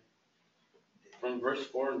out of there? From verse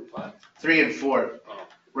 4 and 5? 3 and 4. Oh.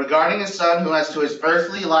 Regarding his son, who as to his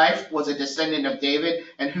earthly life was a descendant of David,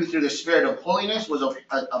 and who through the Spirit of holiness was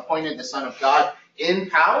appointed the Son of God in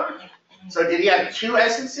power. So did he have 2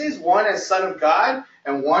 essences? One as Son of God,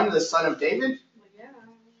 and one the Son of David? Yeah,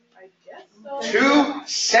 I guess so. 2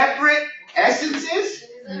 separate essences?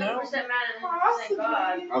 He's 100% man and 100%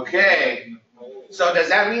 God. Okay. So does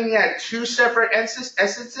that mean he had 2 separate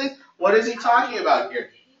essences? What is he talking about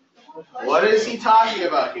here? What is he talking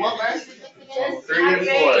about here? 3 and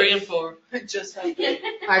 4. 3 and 4. Just have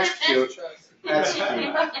That's cute. That's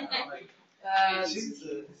cute.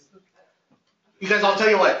 Because I'll tell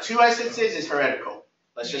you what, 2 essences is heretical.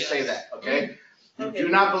 Let's just say that, okay? You do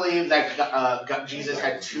not believe that Jesus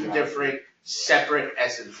had 2 different separate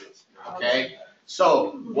essences, okay?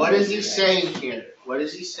 So, what is he saying here? What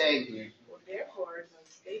is he saying here?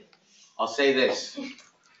 I'll say this.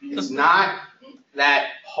 It's not that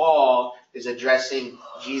Paul is addressing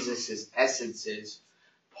Jesus' essences.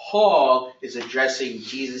 Paul is addressing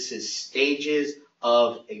Jesus' stages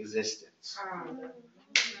of existence.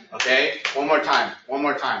 Okay? One more time.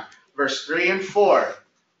 Verse 3 and 4.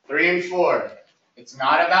 3 and 4. It's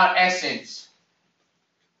not about essence.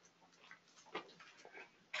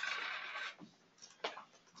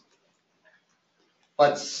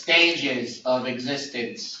 but stages of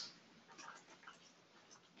existence.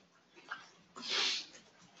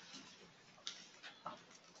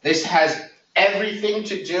 This has everything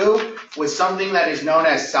to do with something that is known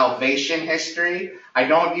as salvation history. I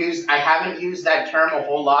haven't used that term a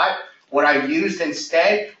whole lot. What I used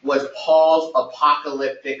instead was Paul's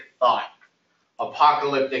apocalyptic thought.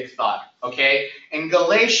 Apocalyptic thought, okay? In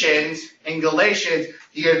Galatians,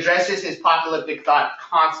 he addresses his apocalyptic thought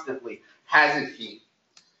constantly, hasn't he?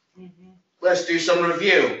 Mm-hmm. Let's do some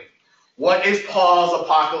review. What is Paul's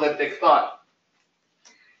apocalyptic thought?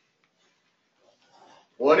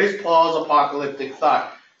 What is Paul's apocalyptic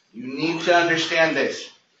thought? You need to understand this.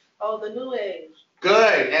 Oh, the new age.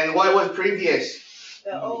 Good. And what was previous?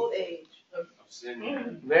 The old age.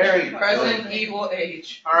 Very good. Present evil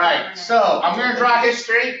age. All right. So I'm going to draw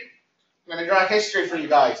history. I'm going to draw history for you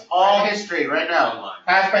guys. All history right now.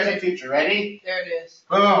 Past, present, future. Ready? There it is.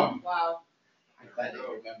 Boom. Wow. I'm glad that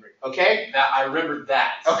you remembered. Okay? That I remembered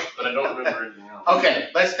that, Okay. but I don't remember anything else. Okay.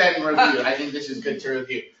 Let's then review. I think this is good to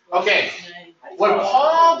review. Okay. What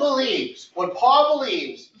Paul believes,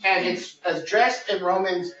 and it's addressed in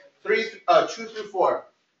Romans 2-4.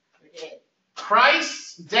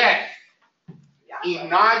 Christ's death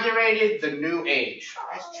inaugurated the new age.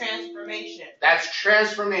 That's transformation. That's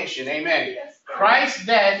transformation. Amen. Christ's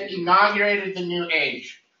death inaugurated the new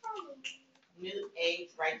age. New age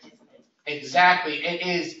righteousness. Exactly. It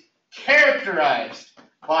is characterized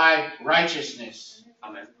by righteousness.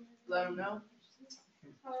 Amen. Let them know.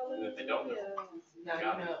 And if they don't know. Now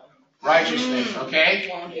you know. Righteousness, okay?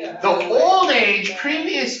 Yeah. The old age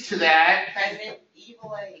previous to that, Present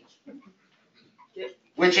evil age.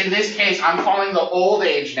 which in this case I'm calling the old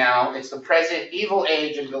age now. It's the present evil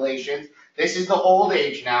age in Galatians. This is the old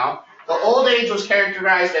age now. The old age was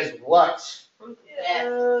characterized as what?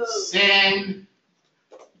 Yeah. Sin,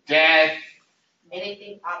 death,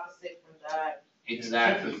 Anything opposite from God.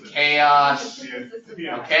 exactly, chaos,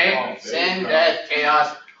 okay? Sin, death,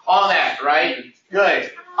 chaos, all that, right?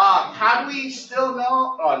 Good. How do we still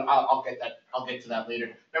know? Oh, I'll get to that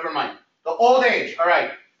later. Never mind. The old age. All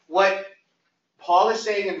right. What Paul is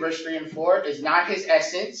saying in verse 3 and 4 is not his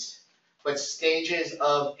essence, but stages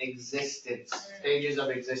of existence. Stages of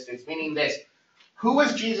existence. Meaning this. Who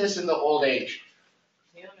was Jesus in the old age?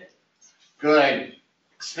 Human. Good.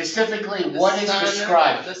 Specifically, The what is son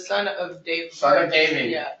described? The son of David. Son of David.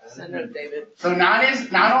 Yeah, son of David. So not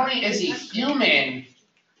only is he human,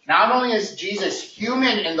 not only is Jesus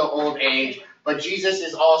human in the old age, but Jesus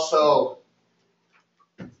is also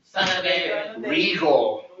Son of David.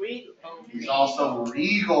 regal. Regal. He's also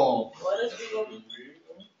regal. What is regal?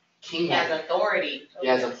 He King-like. has authority. He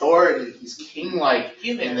has authority. He's king-like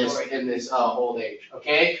Human in this authority. old age.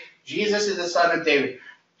 Okay? Jesus is the son of David.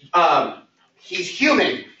 He's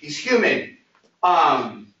human. He's human.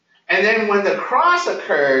 And then when the cross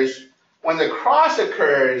occurs,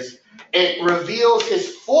 it reveals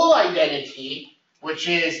his full identity, which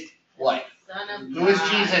is what? Son of Who is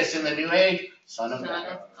God. Jesus in the new age? Son of Son God.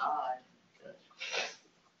 of God.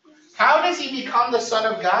 How does he become the son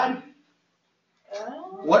of God?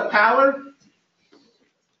 What power?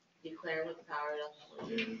 Declare with the power of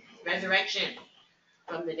the Holy. Resurrection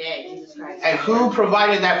from the dead, Jesus Christ. And who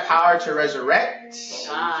provided that power to resurrect?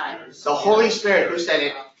 God. The Holy Spirit. Who said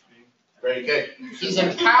it? Very good. He's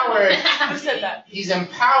empowered. Who said that? He's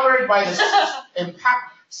empowered by the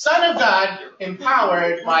Son of God,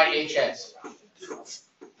 empowered by HS.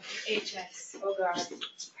 HS. Oh God.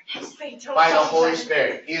 By the Holy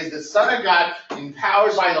Spirit. He is the Son of God,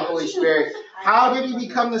 empowered by the Holy Spirit. How did he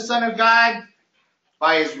become the Son of God?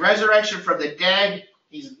 By his resurrection from the dead.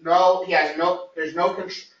 There's no control.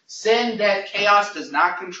 Sin, death, chaos does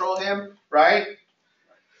not control him, right?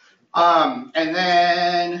 And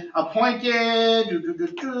then appointed.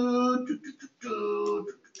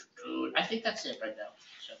 I think that's it right now.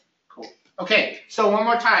 So, cool. Okay, so one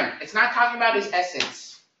more time. It's not talking about his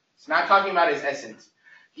essence. It's not talking about his essence.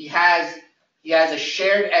 He has a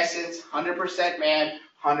shared essence, 100% man,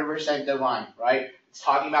 100% divine, right? It's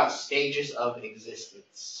talking about stages of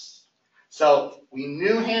existence. So we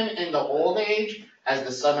knew him in the old age as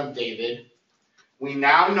the son of David. We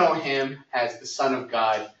now know him as the Son of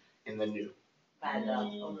God in the new. By the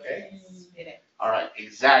Holy Spirit. All right,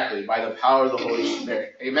 exactly, by the power of the Holy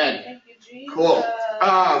Spirit. Amen. Thank you, Jesus. Cool.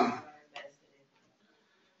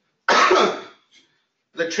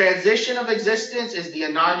 The transition of existence is the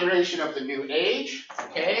inauguration of the new age.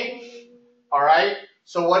 Okay? All right?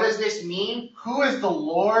 So what does this mean? Who is the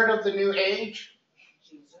Lord of the new age?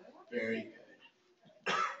 Jesus. Very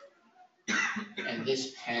good. And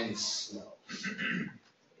this pen smells.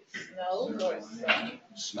 No, Lord.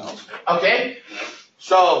 Smells. Okay?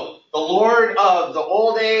 So the Lord of the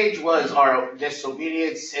old age was our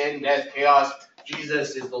disobedience, sin, death, chaos.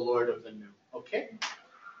 Jesus is the Lord of the new. Okay?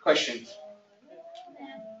 Questions?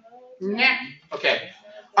 Nah. Okay.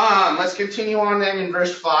 Let's continue on then in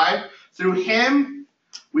verse 5. Through him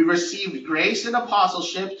we received grace and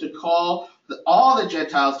apostleship to call all the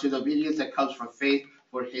Gentiles to the obedience that comes from faith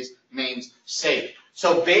for his name's sake.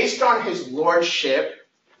 So based on his lordship,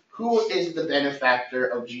 who is the benefactor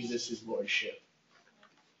of Jesus' lordship?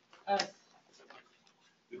 Us.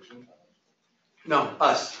 No,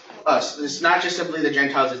 us. Us. It's not just simply the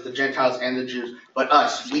Gentiles, it's the Gentiles and the Jews, but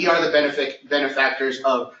us. We are the benefactors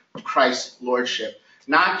of Christ's lordship.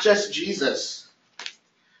 Not just Jesus.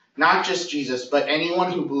 Not just Jesus, but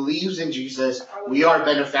anyone who believes in Jesus, we are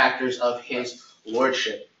benefactors of his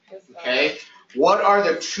lordship. Okay? What are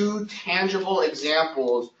the two tangible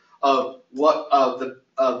examples of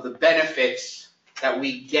the benefits that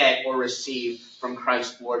we get or receive from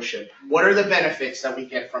Christ's lordship? What are the benefits that we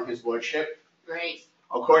get from his lordship? Grace.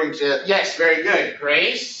 According to, yes, very good.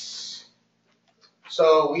 Grace.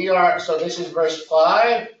 So this is verse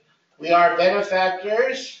 5. We are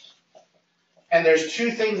benefactors. And there's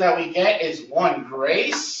two things that we get is one,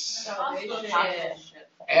 grace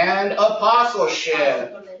and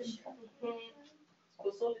apostleship.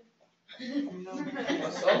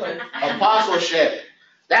 Apostleship.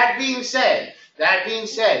 That being said,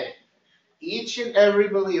 each and every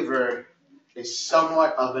believer is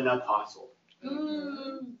somewhat of an apostle.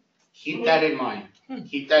 Keep that in mind.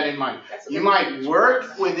 Keep that in mind. You might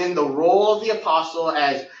work within the role of the apostle,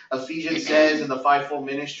 as Ephesians says in the fivefold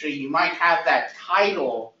ministry. You might have that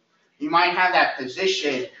title. You might have that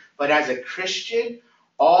position. But as a Christian,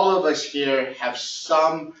 all of us here have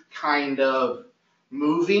some kind of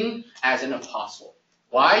moving as an apostle.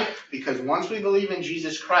 Why? Because once we believe in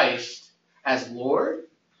Jesus Christ as Lord,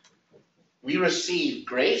 we receive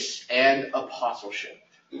grace and apostleship.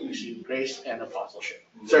 We receive grace and apostleship.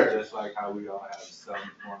 Sir? Just like how we all have some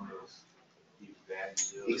form of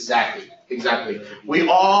Exactly. We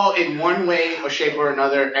all, in one way or shape or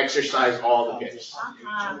another, exercise all the gifts.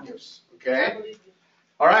 Okay?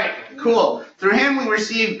 All right, cool. Through him we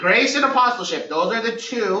receive grace and apostleship. Those are the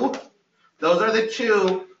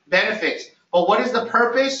two benefits. But what is the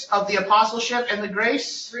purpose of the apostleship and the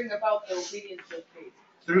grace? Bring about the obedience of faith.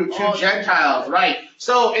 Through to Gentiles, right.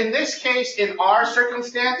 So in this case, in our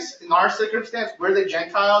circumstance, we're the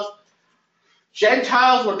Gentiles.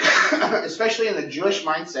 Gentiles were, especially in the Jewish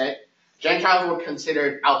mindset, Gentiles were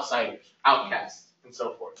considered outsiders, outcasts, and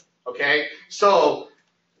so forth. Okay? So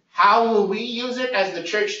how will we use it as the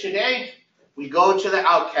church today? We go to the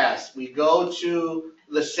outcasts. We go to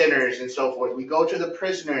the sinners and so forth. We go to the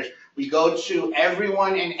prisoners. We go to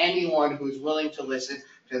everyone and anyone who's willing to listen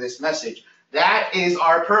to this message. That is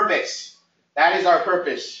our purpose. That is our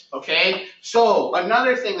purpose. Okay? So,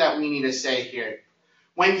 another thing that we need to say here.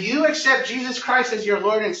 When you accept Jesus Christ as your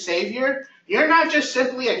Lord and Savior, you're not just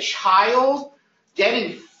simply a child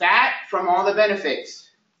getting fat from all the benefits.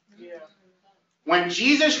 Yeah. When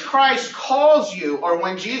Jesus Christ calls you, or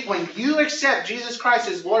when you accept Jesus Christ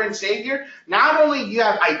as Lord and Savior, not only do you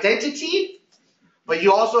have identity, but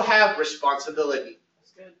you also have responsibility.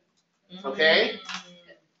 That's good. Okay?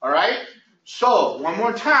 All right? So, one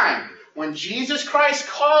more time. When Jesus Christ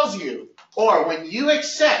calls you, or when you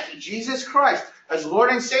accept Jesus Christ as Lord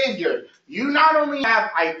and Savior, you not only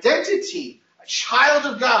have identity, a child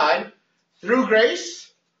of God, through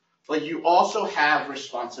grace, but you also have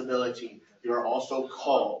responsibility. You're also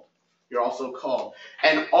called. You're also called.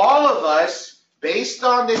 And all of us, based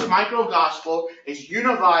on this micro-gospel, is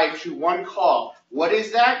unified to one call. What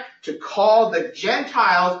is that? To call the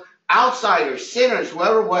Gentiles, outsiders, sinners,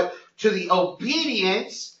 whoever what, to the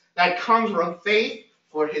obedience that comes from faith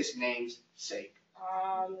for his name's sake.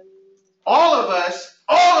 All of us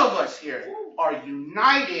here are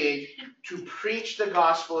united to preach the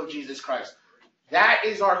gospel of Jesus Christ. That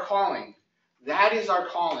is our calling. That is our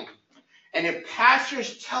calling. And if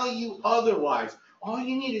pastors tell you otherwise, all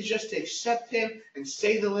you need is just to accept him and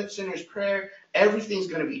say the sinner's prayer. Everything's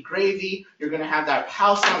going to be gravy. You're going to have that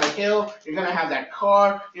house on the hill. You're going to have that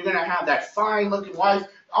car. You're going to have that fine-looking wife.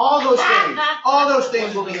 All those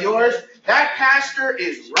things will be yours. That pastor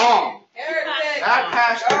is wrong. That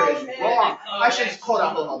pastor is wrong. I should hold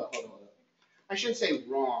on. I shouldn't say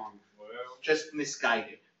wrong. Just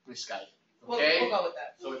misguided. Okay? We'll go with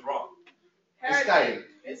that. So it's wrong. Misguided.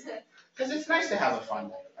 Because it's nice to have a fun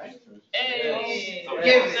life, right? Hey.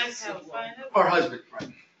 Or husband, right?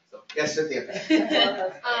 So, yes, Cynthia.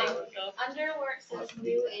 Under where it says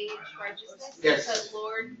New Age Righteousness, Yes. it says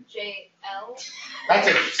Lord JL. That's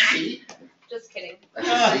a C. Just kidding. That's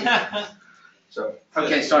a C. So,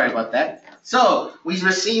 okay, sorry about that. So, we're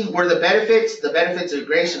the benefits of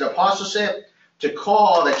grace and apostleship, to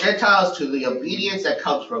call the Gentiles to the obedience that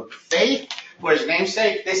comes from faith for his name's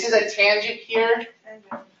sake. This is a tangent here.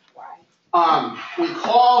 We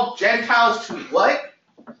call Gentiles to what?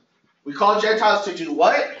 We call Gentiles to do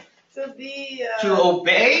what? To be, to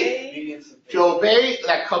obey? To obey,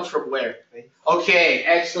 that comes from where? Okay,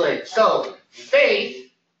 excellent. So, faith.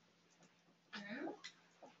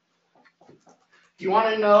 You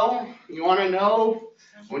want to know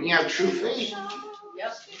when you have true faith?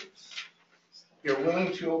 Yep. You're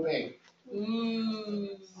willing to obey.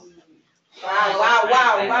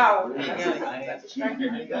 wow. That's a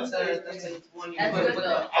striker. That's a one you put with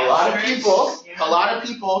a A lot of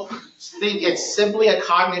people think it's simply a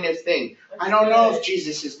cognitive thing. I don't know if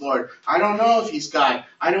Jesus is Lord. I don't know if he's God.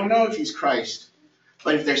 I don't know if he's Christ.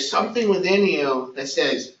 But if there's something within you that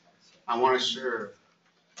says, I want to serve,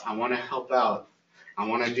 I want to help out, I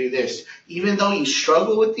want to do this, even though you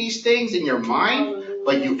struggle with these things in your mind,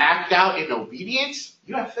 but you act out in obedience,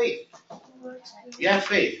 you have faith. You have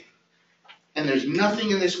faith. And there's nothing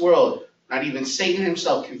in this world, not even Satan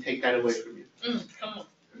himself, can take that away from you. Come on.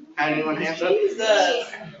 Anyone hands up? Jesus. I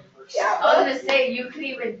was gonna say, you could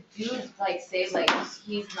even do, say,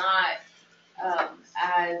 he's not,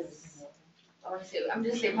 I'm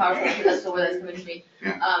just saying powerful because that's the word that's coming to me.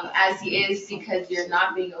 Yeah. As he is, because you're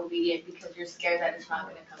not being obedient, because you're scared that it's not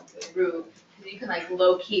gonna come through. Because you can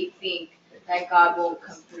low-key think that God won't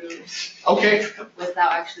come through. Okay.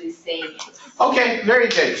 Without actually saying it. Okay, very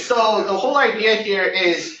good. So the whole idea here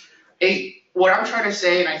is what I'm trying to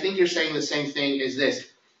say, and I think you're saying the same thing, is this.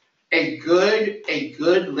 A good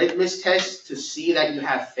litmus test to see that you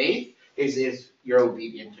have faith is if you're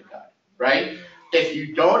obedient to God, right? If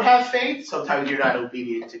you don't have faith, sometimes you're not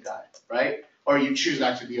obedient to God, right? Or you choose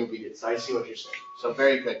not to be obedient. So I see what you're saying. So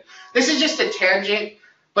very good. This is just a tangent,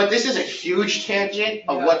 but this is a huge tangent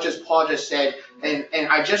of what Paul just said. And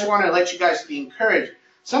I just want to let you guys be encouraged.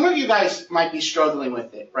 Some of you guys might be struggling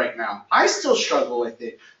with it right now. I still struggle with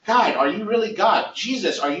it. God, are you really God?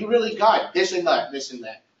 Jesus, are you really God? This and that,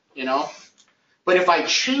 you know? But if I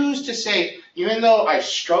choose to say, even though I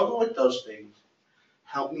struggle with those things,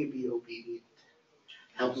 help me be obedient.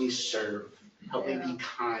 Help me serve. Help me be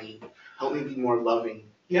kind. Help me be more loving.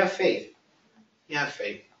 You have faith. You have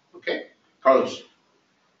faith. Okay? Carlos.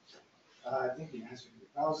 I think you answered it.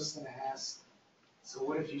 I was just going to ask, so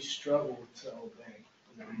what if you struggle to obey?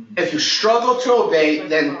 If you struggle to obey,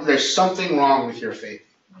 then there's something wrong with your faith.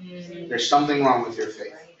 There's something wrong with your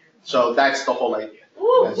faith. So that's the whole idea.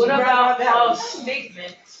 What about Paul's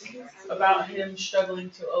statement about him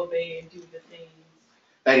struggling to obey and do the things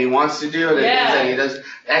that he wants to do, that he does.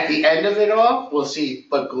 At the end of it all, we'll see.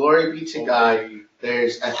 But glory be to God,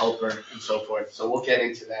 there's a helper and so forth. So we'll get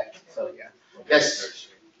into that. So yeah. Yes.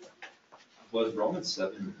 Was Romans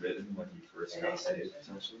 7 written when you first got saved,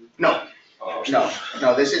 essentially? No. Oh, No.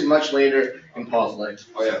 This is much later in Paul's life.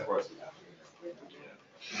 Oh yeah, of course.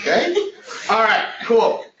 Okay. All right.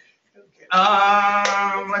 Cool.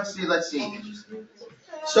 Let's see.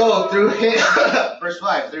 So through him, verse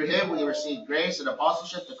 5, through him we receive grace and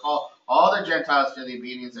apostleship to call all the Gentiles to the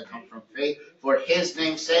obedience that comes from faith for his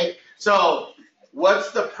name's sake. So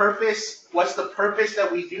what's the purpose? What's the purpose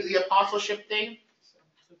that we do the apostleship thing?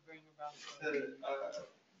 to bring about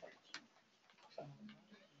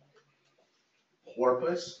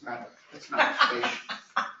Porpoise? It's not a fish.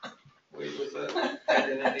 Wait, was that?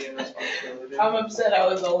 Identity and responsibility. I'm upset I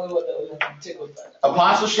was the only one that was tickled by that.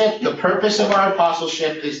 Apostleship, the purpose of our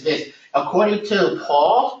apostleship is this. According to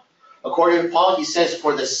Paul, he says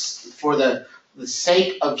for the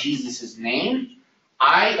sake of Jesus' name.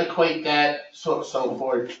 I equate that so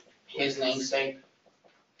for his name's sake.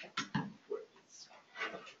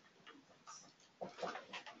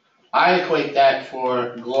 I equate that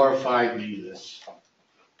for glorifying Jesus.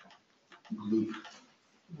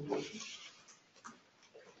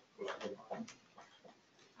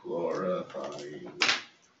 Glorifying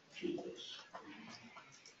Jesus.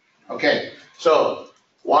 Okay, so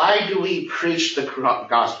why do we preach the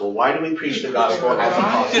gospel? Why do we preach the gospel as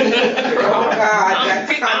apostles? Oh God,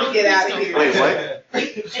 that's time to get out of here. Wait, what?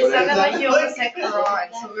 It sounded like you almost said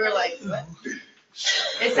Quran, so we were like, what?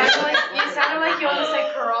 It sounded like you almost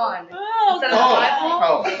said Quran instead of the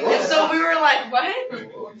Bible. And so we were like, what?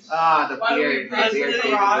 The beard faded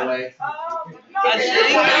away. I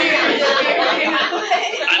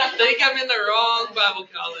think I'm in the wrong Bible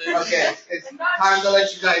college. Okay, it's time to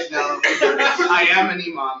let you guys know. I am an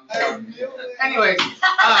imam. So. Anyways,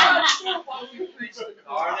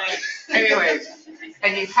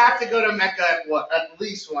 and you have to go to Mecca at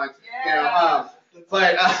least once. You know,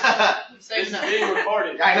 But It's being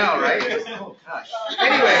recorded. I know, right? Oh gosh.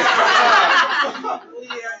 Anyways,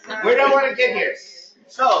 we don't want to get here.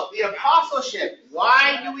 So the apostleship.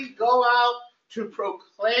 Why do we go out to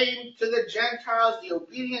proclaim to the Gentiles the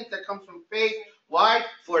obedience that comes from faith? Why?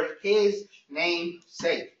 For His name's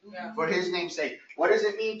sake. Yeah. For His name's sake. What does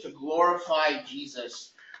it mean to glorify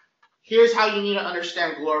Jesus? Here's how you need to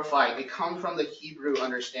understand glorify. It comes from the Hebrew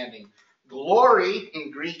understanding. Glory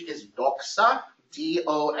in Greek is doxa,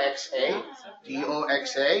 D-O-X-A,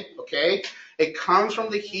 D-O-X-A, okay? It comes from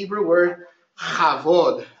the Hebrew word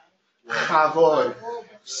chavod, chavod,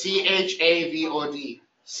 C-H-A-V-O-D,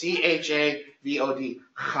 C-H-A-V-O-D,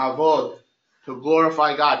 chavod, to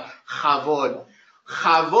glorify God, chavod,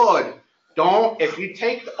 chavod. If you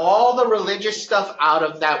take all the religious stuff out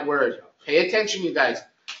of that word, pay attention you guys,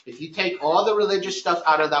 if you take all the religious stuff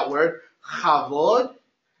out of that word, chavod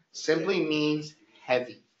simply means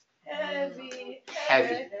heavy.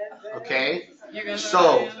 Heavy. Okay?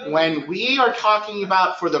 So, when we are talking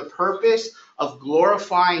about for the purpose of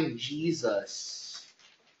glorifying Jesus,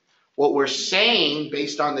 what we're saying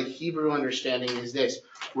based on the Hebrew understanding is this.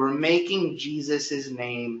 We're making Jesus'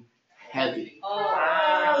 name heavy.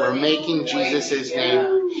 We're making Jesus'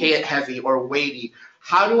 name heavy or weighty.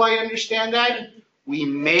 How do I understand that? We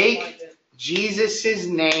make Jesus'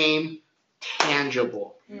 name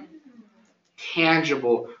tangible.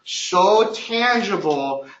 Tangible. So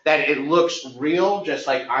tangible that it looks real, just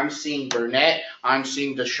like I'm seeing Burnett, I'm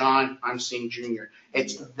seeing Deshaun, I'm seeing Junior.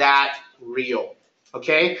 It's that real.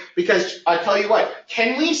 Okay? Because I tell you what,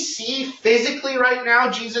 can we see physically right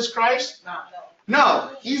now Jesus Christ?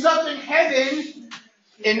 No. He's up in heaven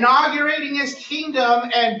inaugurating His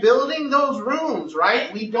kingdom and building those rooms,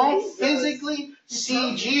 right? We don't physically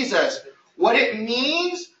see Jesus. What it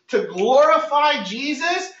means to glorify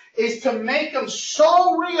Jesus is to make Him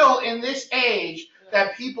so real in this age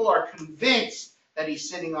that people are convinced that He's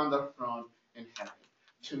sitting on the throne in heaven.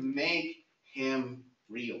 To make Him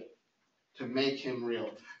real. To make Him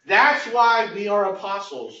real. That's why we are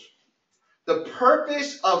apostles. The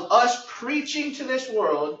purpose of us preaching to this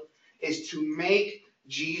world is to make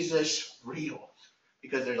Jesus real.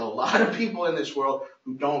 Because there's a lot of people in this world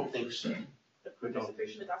who don't think so. Who don't think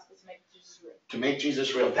so. To make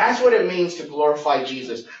Jesus real. That's what it means to glorify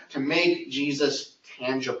Jesus. To make Jesus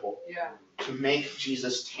tangible. Yeah. To make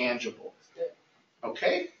Jesus tangible.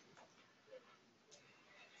 Okay?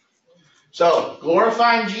 So,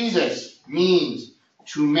 glorifying Jesus means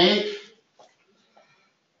to make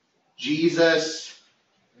Jesus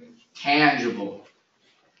tangible.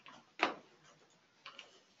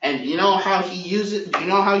 And you know how He uses it? You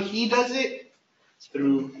know how He does it?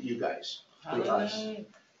 Through you guys. Through us.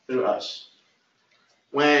 Through us.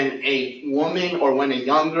 When a woman or when a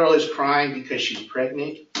young girl is crying because she's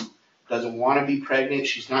pregnant, doesn't want to be pregnant,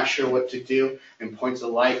 she's not sure what to do, and points a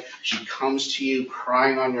light, she comes to you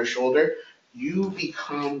crying on your shoulder, you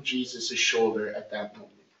become Jesus' shoulder at that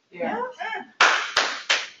moment. Yeah.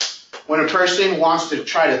 When a person wants to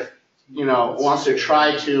try to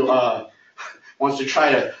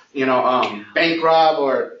bank rob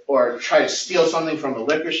or try to steal something from a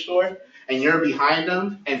liquor store, and you're behind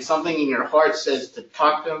them, and something in your heart says to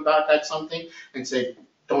talk to them about that something, and say,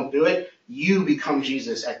 don't do it, you become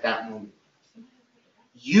Jesus at that moment.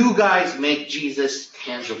 You guys make Jesus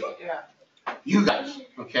tangible. Yeah. You guys,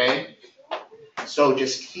 okay? So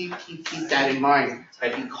just keep that in mind,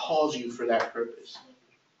 that He calls you for that purpose.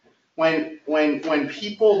 When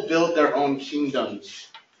people build their own kingdoms,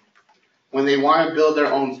 when they want to build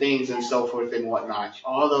their own things and so forth and whatnot,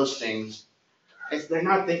 all those things, they're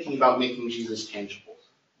not thinking about making Jesus tangible.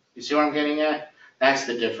 You see what I'm getting at? That's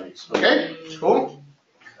the difference. Okay? Cool?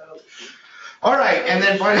 All right, and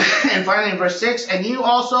then finally in verse 6, and you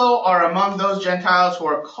also are among those Gentiles who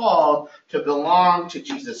are called to belong to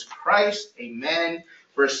Jesus Christ. Amen.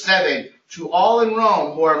 Verse 7, to all in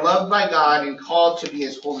Rome who are loved by God and called to be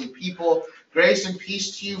His holy people, grace and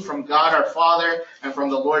peace to you from God our Father and from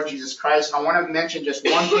the Lord Jesus Christ. I want to mention just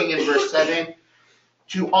one thing in verse 7.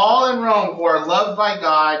 To all in Rome who are loved by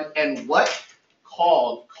God and what?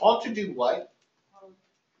 Called. Called to do what?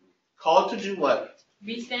 Called to do what?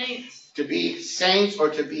 Be saints. To be saints or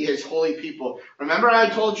to be His holy people. Remember I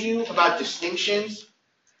told you about distinctions?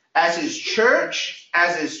 As His church,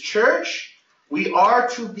 we are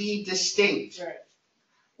to be distinct. Right.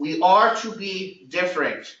 We are to be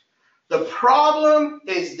different. The problem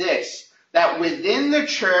is this, that within the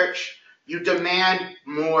church, you demand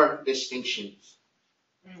more distinctions.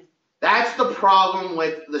 That's the problem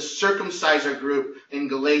with the circumciser group in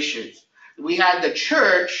Galatians. We had the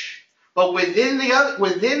church, but within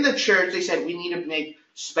the church, they said we need to make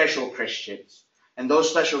special Christians. And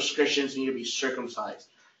those special Christians need to be circumcised.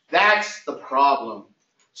 That's the problem.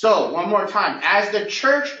 So, one more time. As the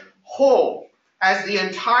church whole, as the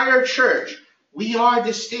entire church, we are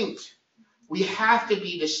distinct. We have to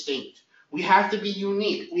be distinct. We have to be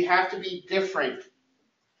unique. We have to be different.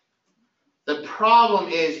 The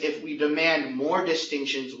problem is if we demand more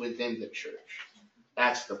distinctions within the church.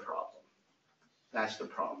 That's the problem. That's the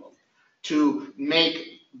problem. To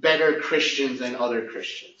make better Christians than other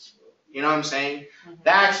Christians. You know what I'm saying?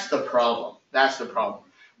 That's the problem. That's the problem.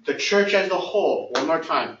 The church as a whole, one more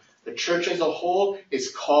time, the church as a whole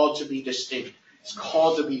is called to be distinct. It's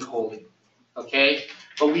called to be holy. Okay?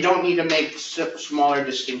 But we don't need to make smaller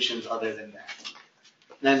distinctions other than that.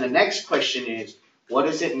 Then the next question is, what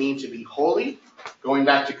does it mean to be holy? Going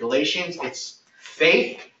back to Galatians, it's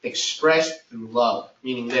faith expressed through love.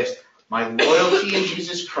 Meaning this, my loyalty in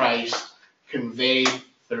Jesus Christ conveyed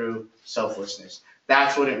through selflessness.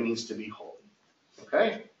 That's what it means to be holy.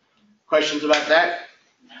 Okay? Questions about that?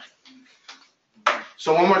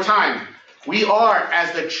 So one more time. We are,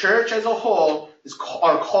 as the church as a whole,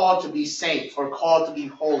 are called to be saints or called to be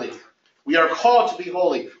holy. We are called to be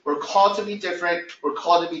holy. We're called to be different. We're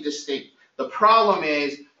called to be distinct. The problem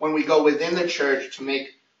is when we go within the church to make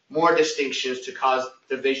more distinctions to cause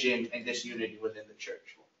division and disunity within the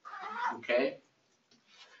church. Okay?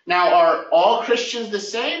 Now, are all Christians the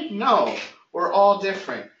same? No. We're all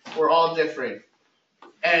different. We're all different.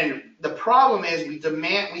 And the problem is we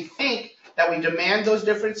think that we demand those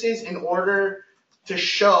differences in order to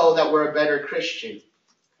show that we're a better Christian.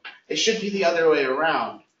 It should be the other way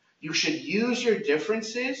around. You should use your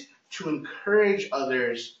differences to encourage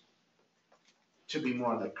others to be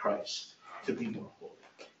more like Christ, to be more holy.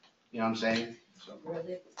 You know what I'm saying? So,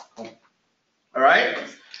 cool. All right?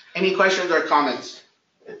 Any questions or comments?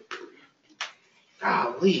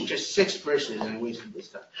 Golly, just 6 verses and I wasted this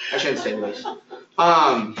time. I shouldn't say waste.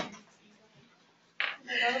 That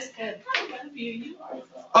was good.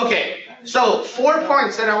 Okay, so 4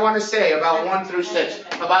 points that I want to say about 1 through 6,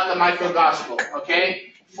 about the micro-gospel,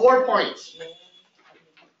 okay? 4 points.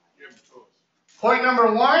 Point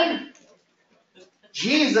number 1,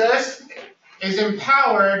 Jesus is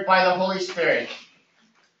empowered by the Holy Spirit.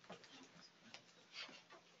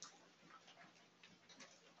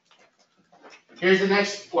 Here's the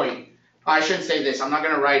next point. I shouldn't say this. I'm not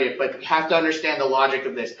going to write it, but you have to understand the logic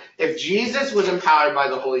of this. If Jesus was empowered by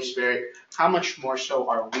the Holy Spirit, how much more so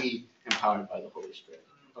are we empowered by the Holy Spirit?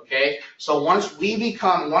 Okay? So once we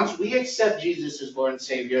accept Jesus as Lord and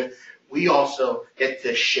Savior, we also get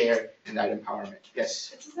to share in that empowerment.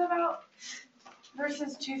 Yes? Is this about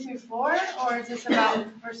verses 2 through 4, or is this about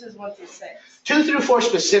verses 1 through 6? 2 through 4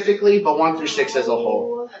 specifically, but 1 through 6 as a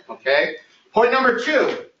whole. Okay? Point number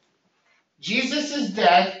 2. Jesus'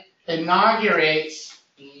 death inaugurates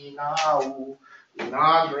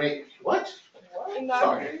what?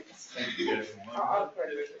 Sorry.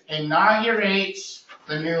 Inaugurates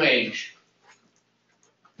the new age.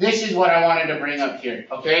 This is what I wanted to bring up here,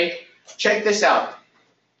 okay? Check this out.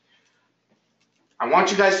 I want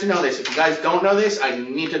you guys to know this. If you guys don't know this, I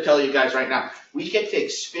need to tell you guys right now. We get to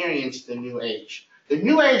experience the new age. The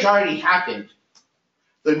new age already happened.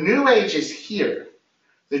 The new age is here.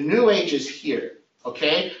 The new age is here.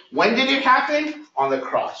 Okay? When did it happen? On the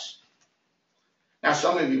cross. Now,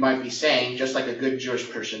 some of you might be saying, just like a good Jewish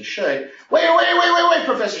person should, wait,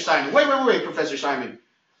 Professor Simon. Wait, Professor Simon.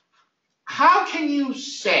 How can you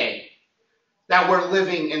say that we're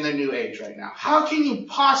living in the new age right now? How can you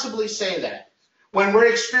possibly say that when we're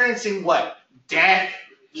experiencing what? Death,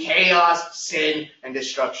 chaos, sin, and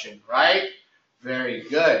destruction, right? Very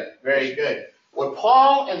good, very good. What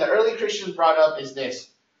Paul and the early Christians brought up is this.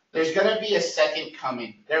 There's going to be a second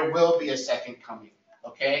coming. There will be a second coming,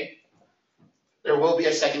 okay? There will be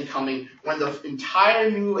a second coming when the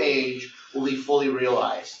entire new age will be fully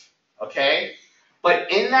realized, okay?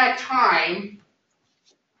 But in that time,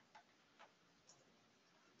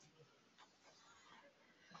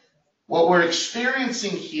 what we're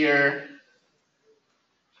experiencing here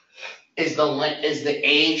is the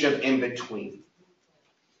age of in-between.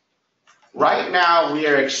 Right now, we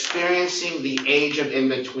are experiencing the age of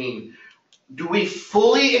in-between. Do we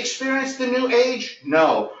fully experience the new age?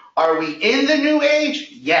 No. Are we in the new age?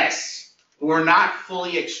 Yes. We're not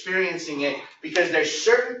fully experiencing it because there's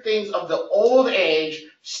certain things of the old age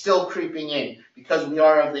still creeping in because we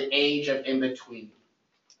are of the age of in-between.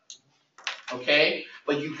 Okay?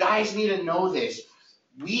 But you guys need to know this.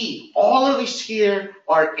 All of us here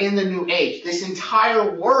are in the new age. This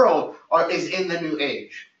entire world is in the new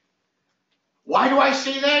age. Why do I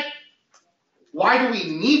say that? Why do we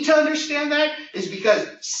need to understand that? Is because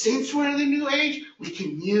since we're in the new age, we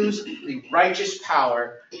can use the righteous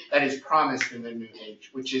power that is promised in the new age,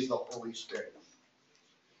 which is the Holy Spirit.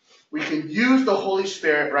 We can use the Holy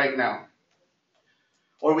Spirit right now.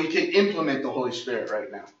 Or we can implement the Holy Spirit right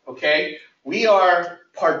now. Okay? We are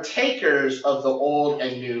partakers of the old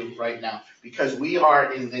and new right now because we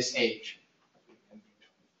are in this age.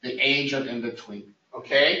 The age of in between.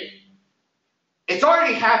 Okay? It's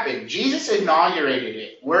already happened. Jesus inaugurated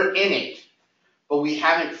it. We're in it. But we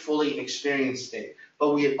haven't fully experienced it.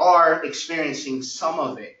 But we are experiencing some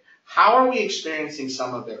of it. How are we experiencing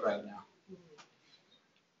some of it right now?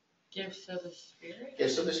 Gifts of the Spirit?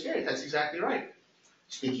 Gifts of the Spirit. That's exactly right.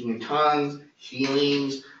 Speaking in tongues,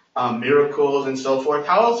 healings, miracles, and so forth.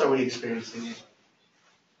 How else are we experiencing it?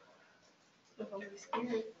 The Holy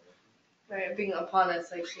Spirit. Right, being upon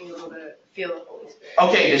us, like being able to feel the Holy Spirit.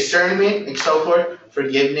 Okay, discernment and so forth.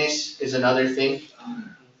 Forgiveness is another thing.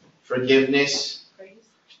 Forgiveness. Grace.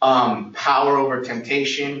 Power over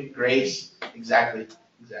temptation. Grace. Exactly.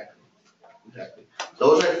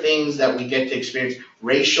 Those are things that we get to experience.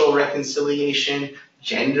 Racial reconciliation,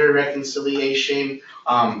 gender reconciliation,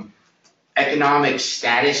 economic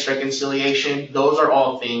status reconciliation. Those are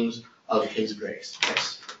all things of His grace.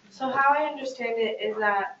 Yes. So how I understand it is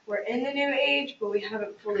that we're in the new age, but we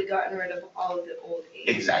haven't fully gotten rid of all of the old age.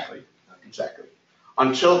 Exactly.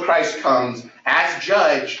 Until Christ comes as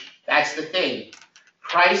judge, that's the thing.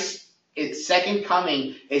 Christ's second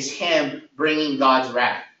coming is Him bringing God's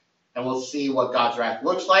wrath. And we'll see what God's wrath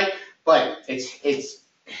looks like, but it's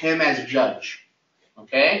Him as judge.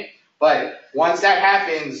 Okay? But once that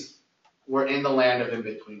happens, we're in the land of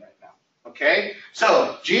in-between right now. Okay?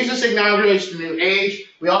 So, Jesus inaugurates the new age.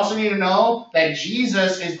 We also need to know that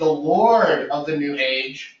Jesus is the Lord of the new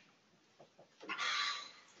age.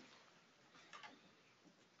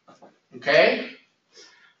 Okay?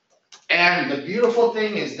 And the beautiful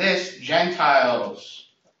thing is this, Gentiles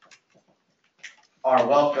are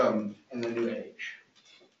welcome in the new age.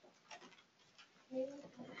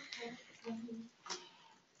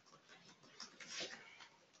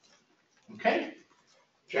 Okay?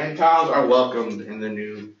 Gentiles are welcomed in the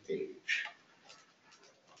new age.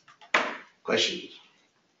 Questions?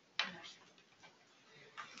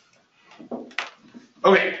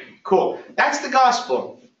 Okay, cool. That's the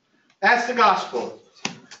gospel.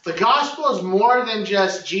 The gospel is more than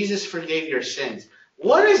just Jesus forgave your sins.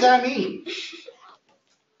 What does that mean?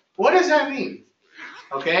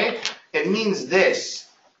 Okay? It means this.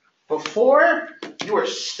 Before, you were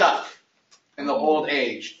stuck in the old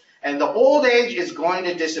age. And the old age is going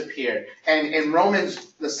to disappear. And in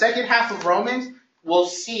Romans, the second half of Romans, we'll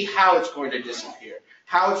see how it's going to disappear.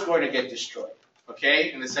 How it's going to get destroyed.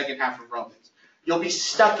 Okay? In the second half of Romans. You'll be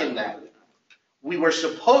stuck in that. We were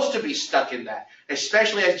supposed to be stuck in that.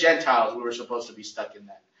 Especially as Gentiles, we were supposed to be stuck in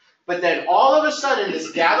that. But then all of a sudden,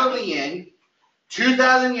 this Galilean,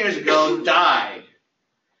 2,000 years ago, died.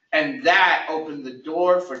 And that opened the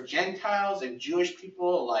door for Gentiles and Jewish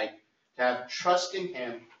people alike to have trust in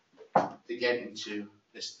Him to get into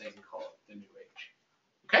this thing called the New Age.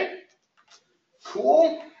 Okay?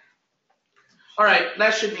 Cool? Alright,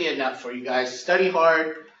 that should be enough for you guys. Study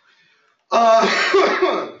hard.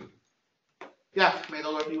 Yeah, may the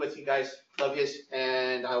Lord be with you guys. Love you,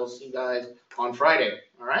 and I will see you guys on Friday.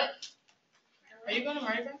 Alright? Are you going to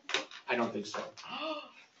Mardi Gras? I don't think so.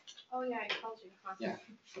 Oh yeah, I called you. Yeah.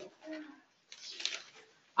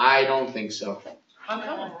 I don't think so. I'm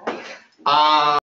coming.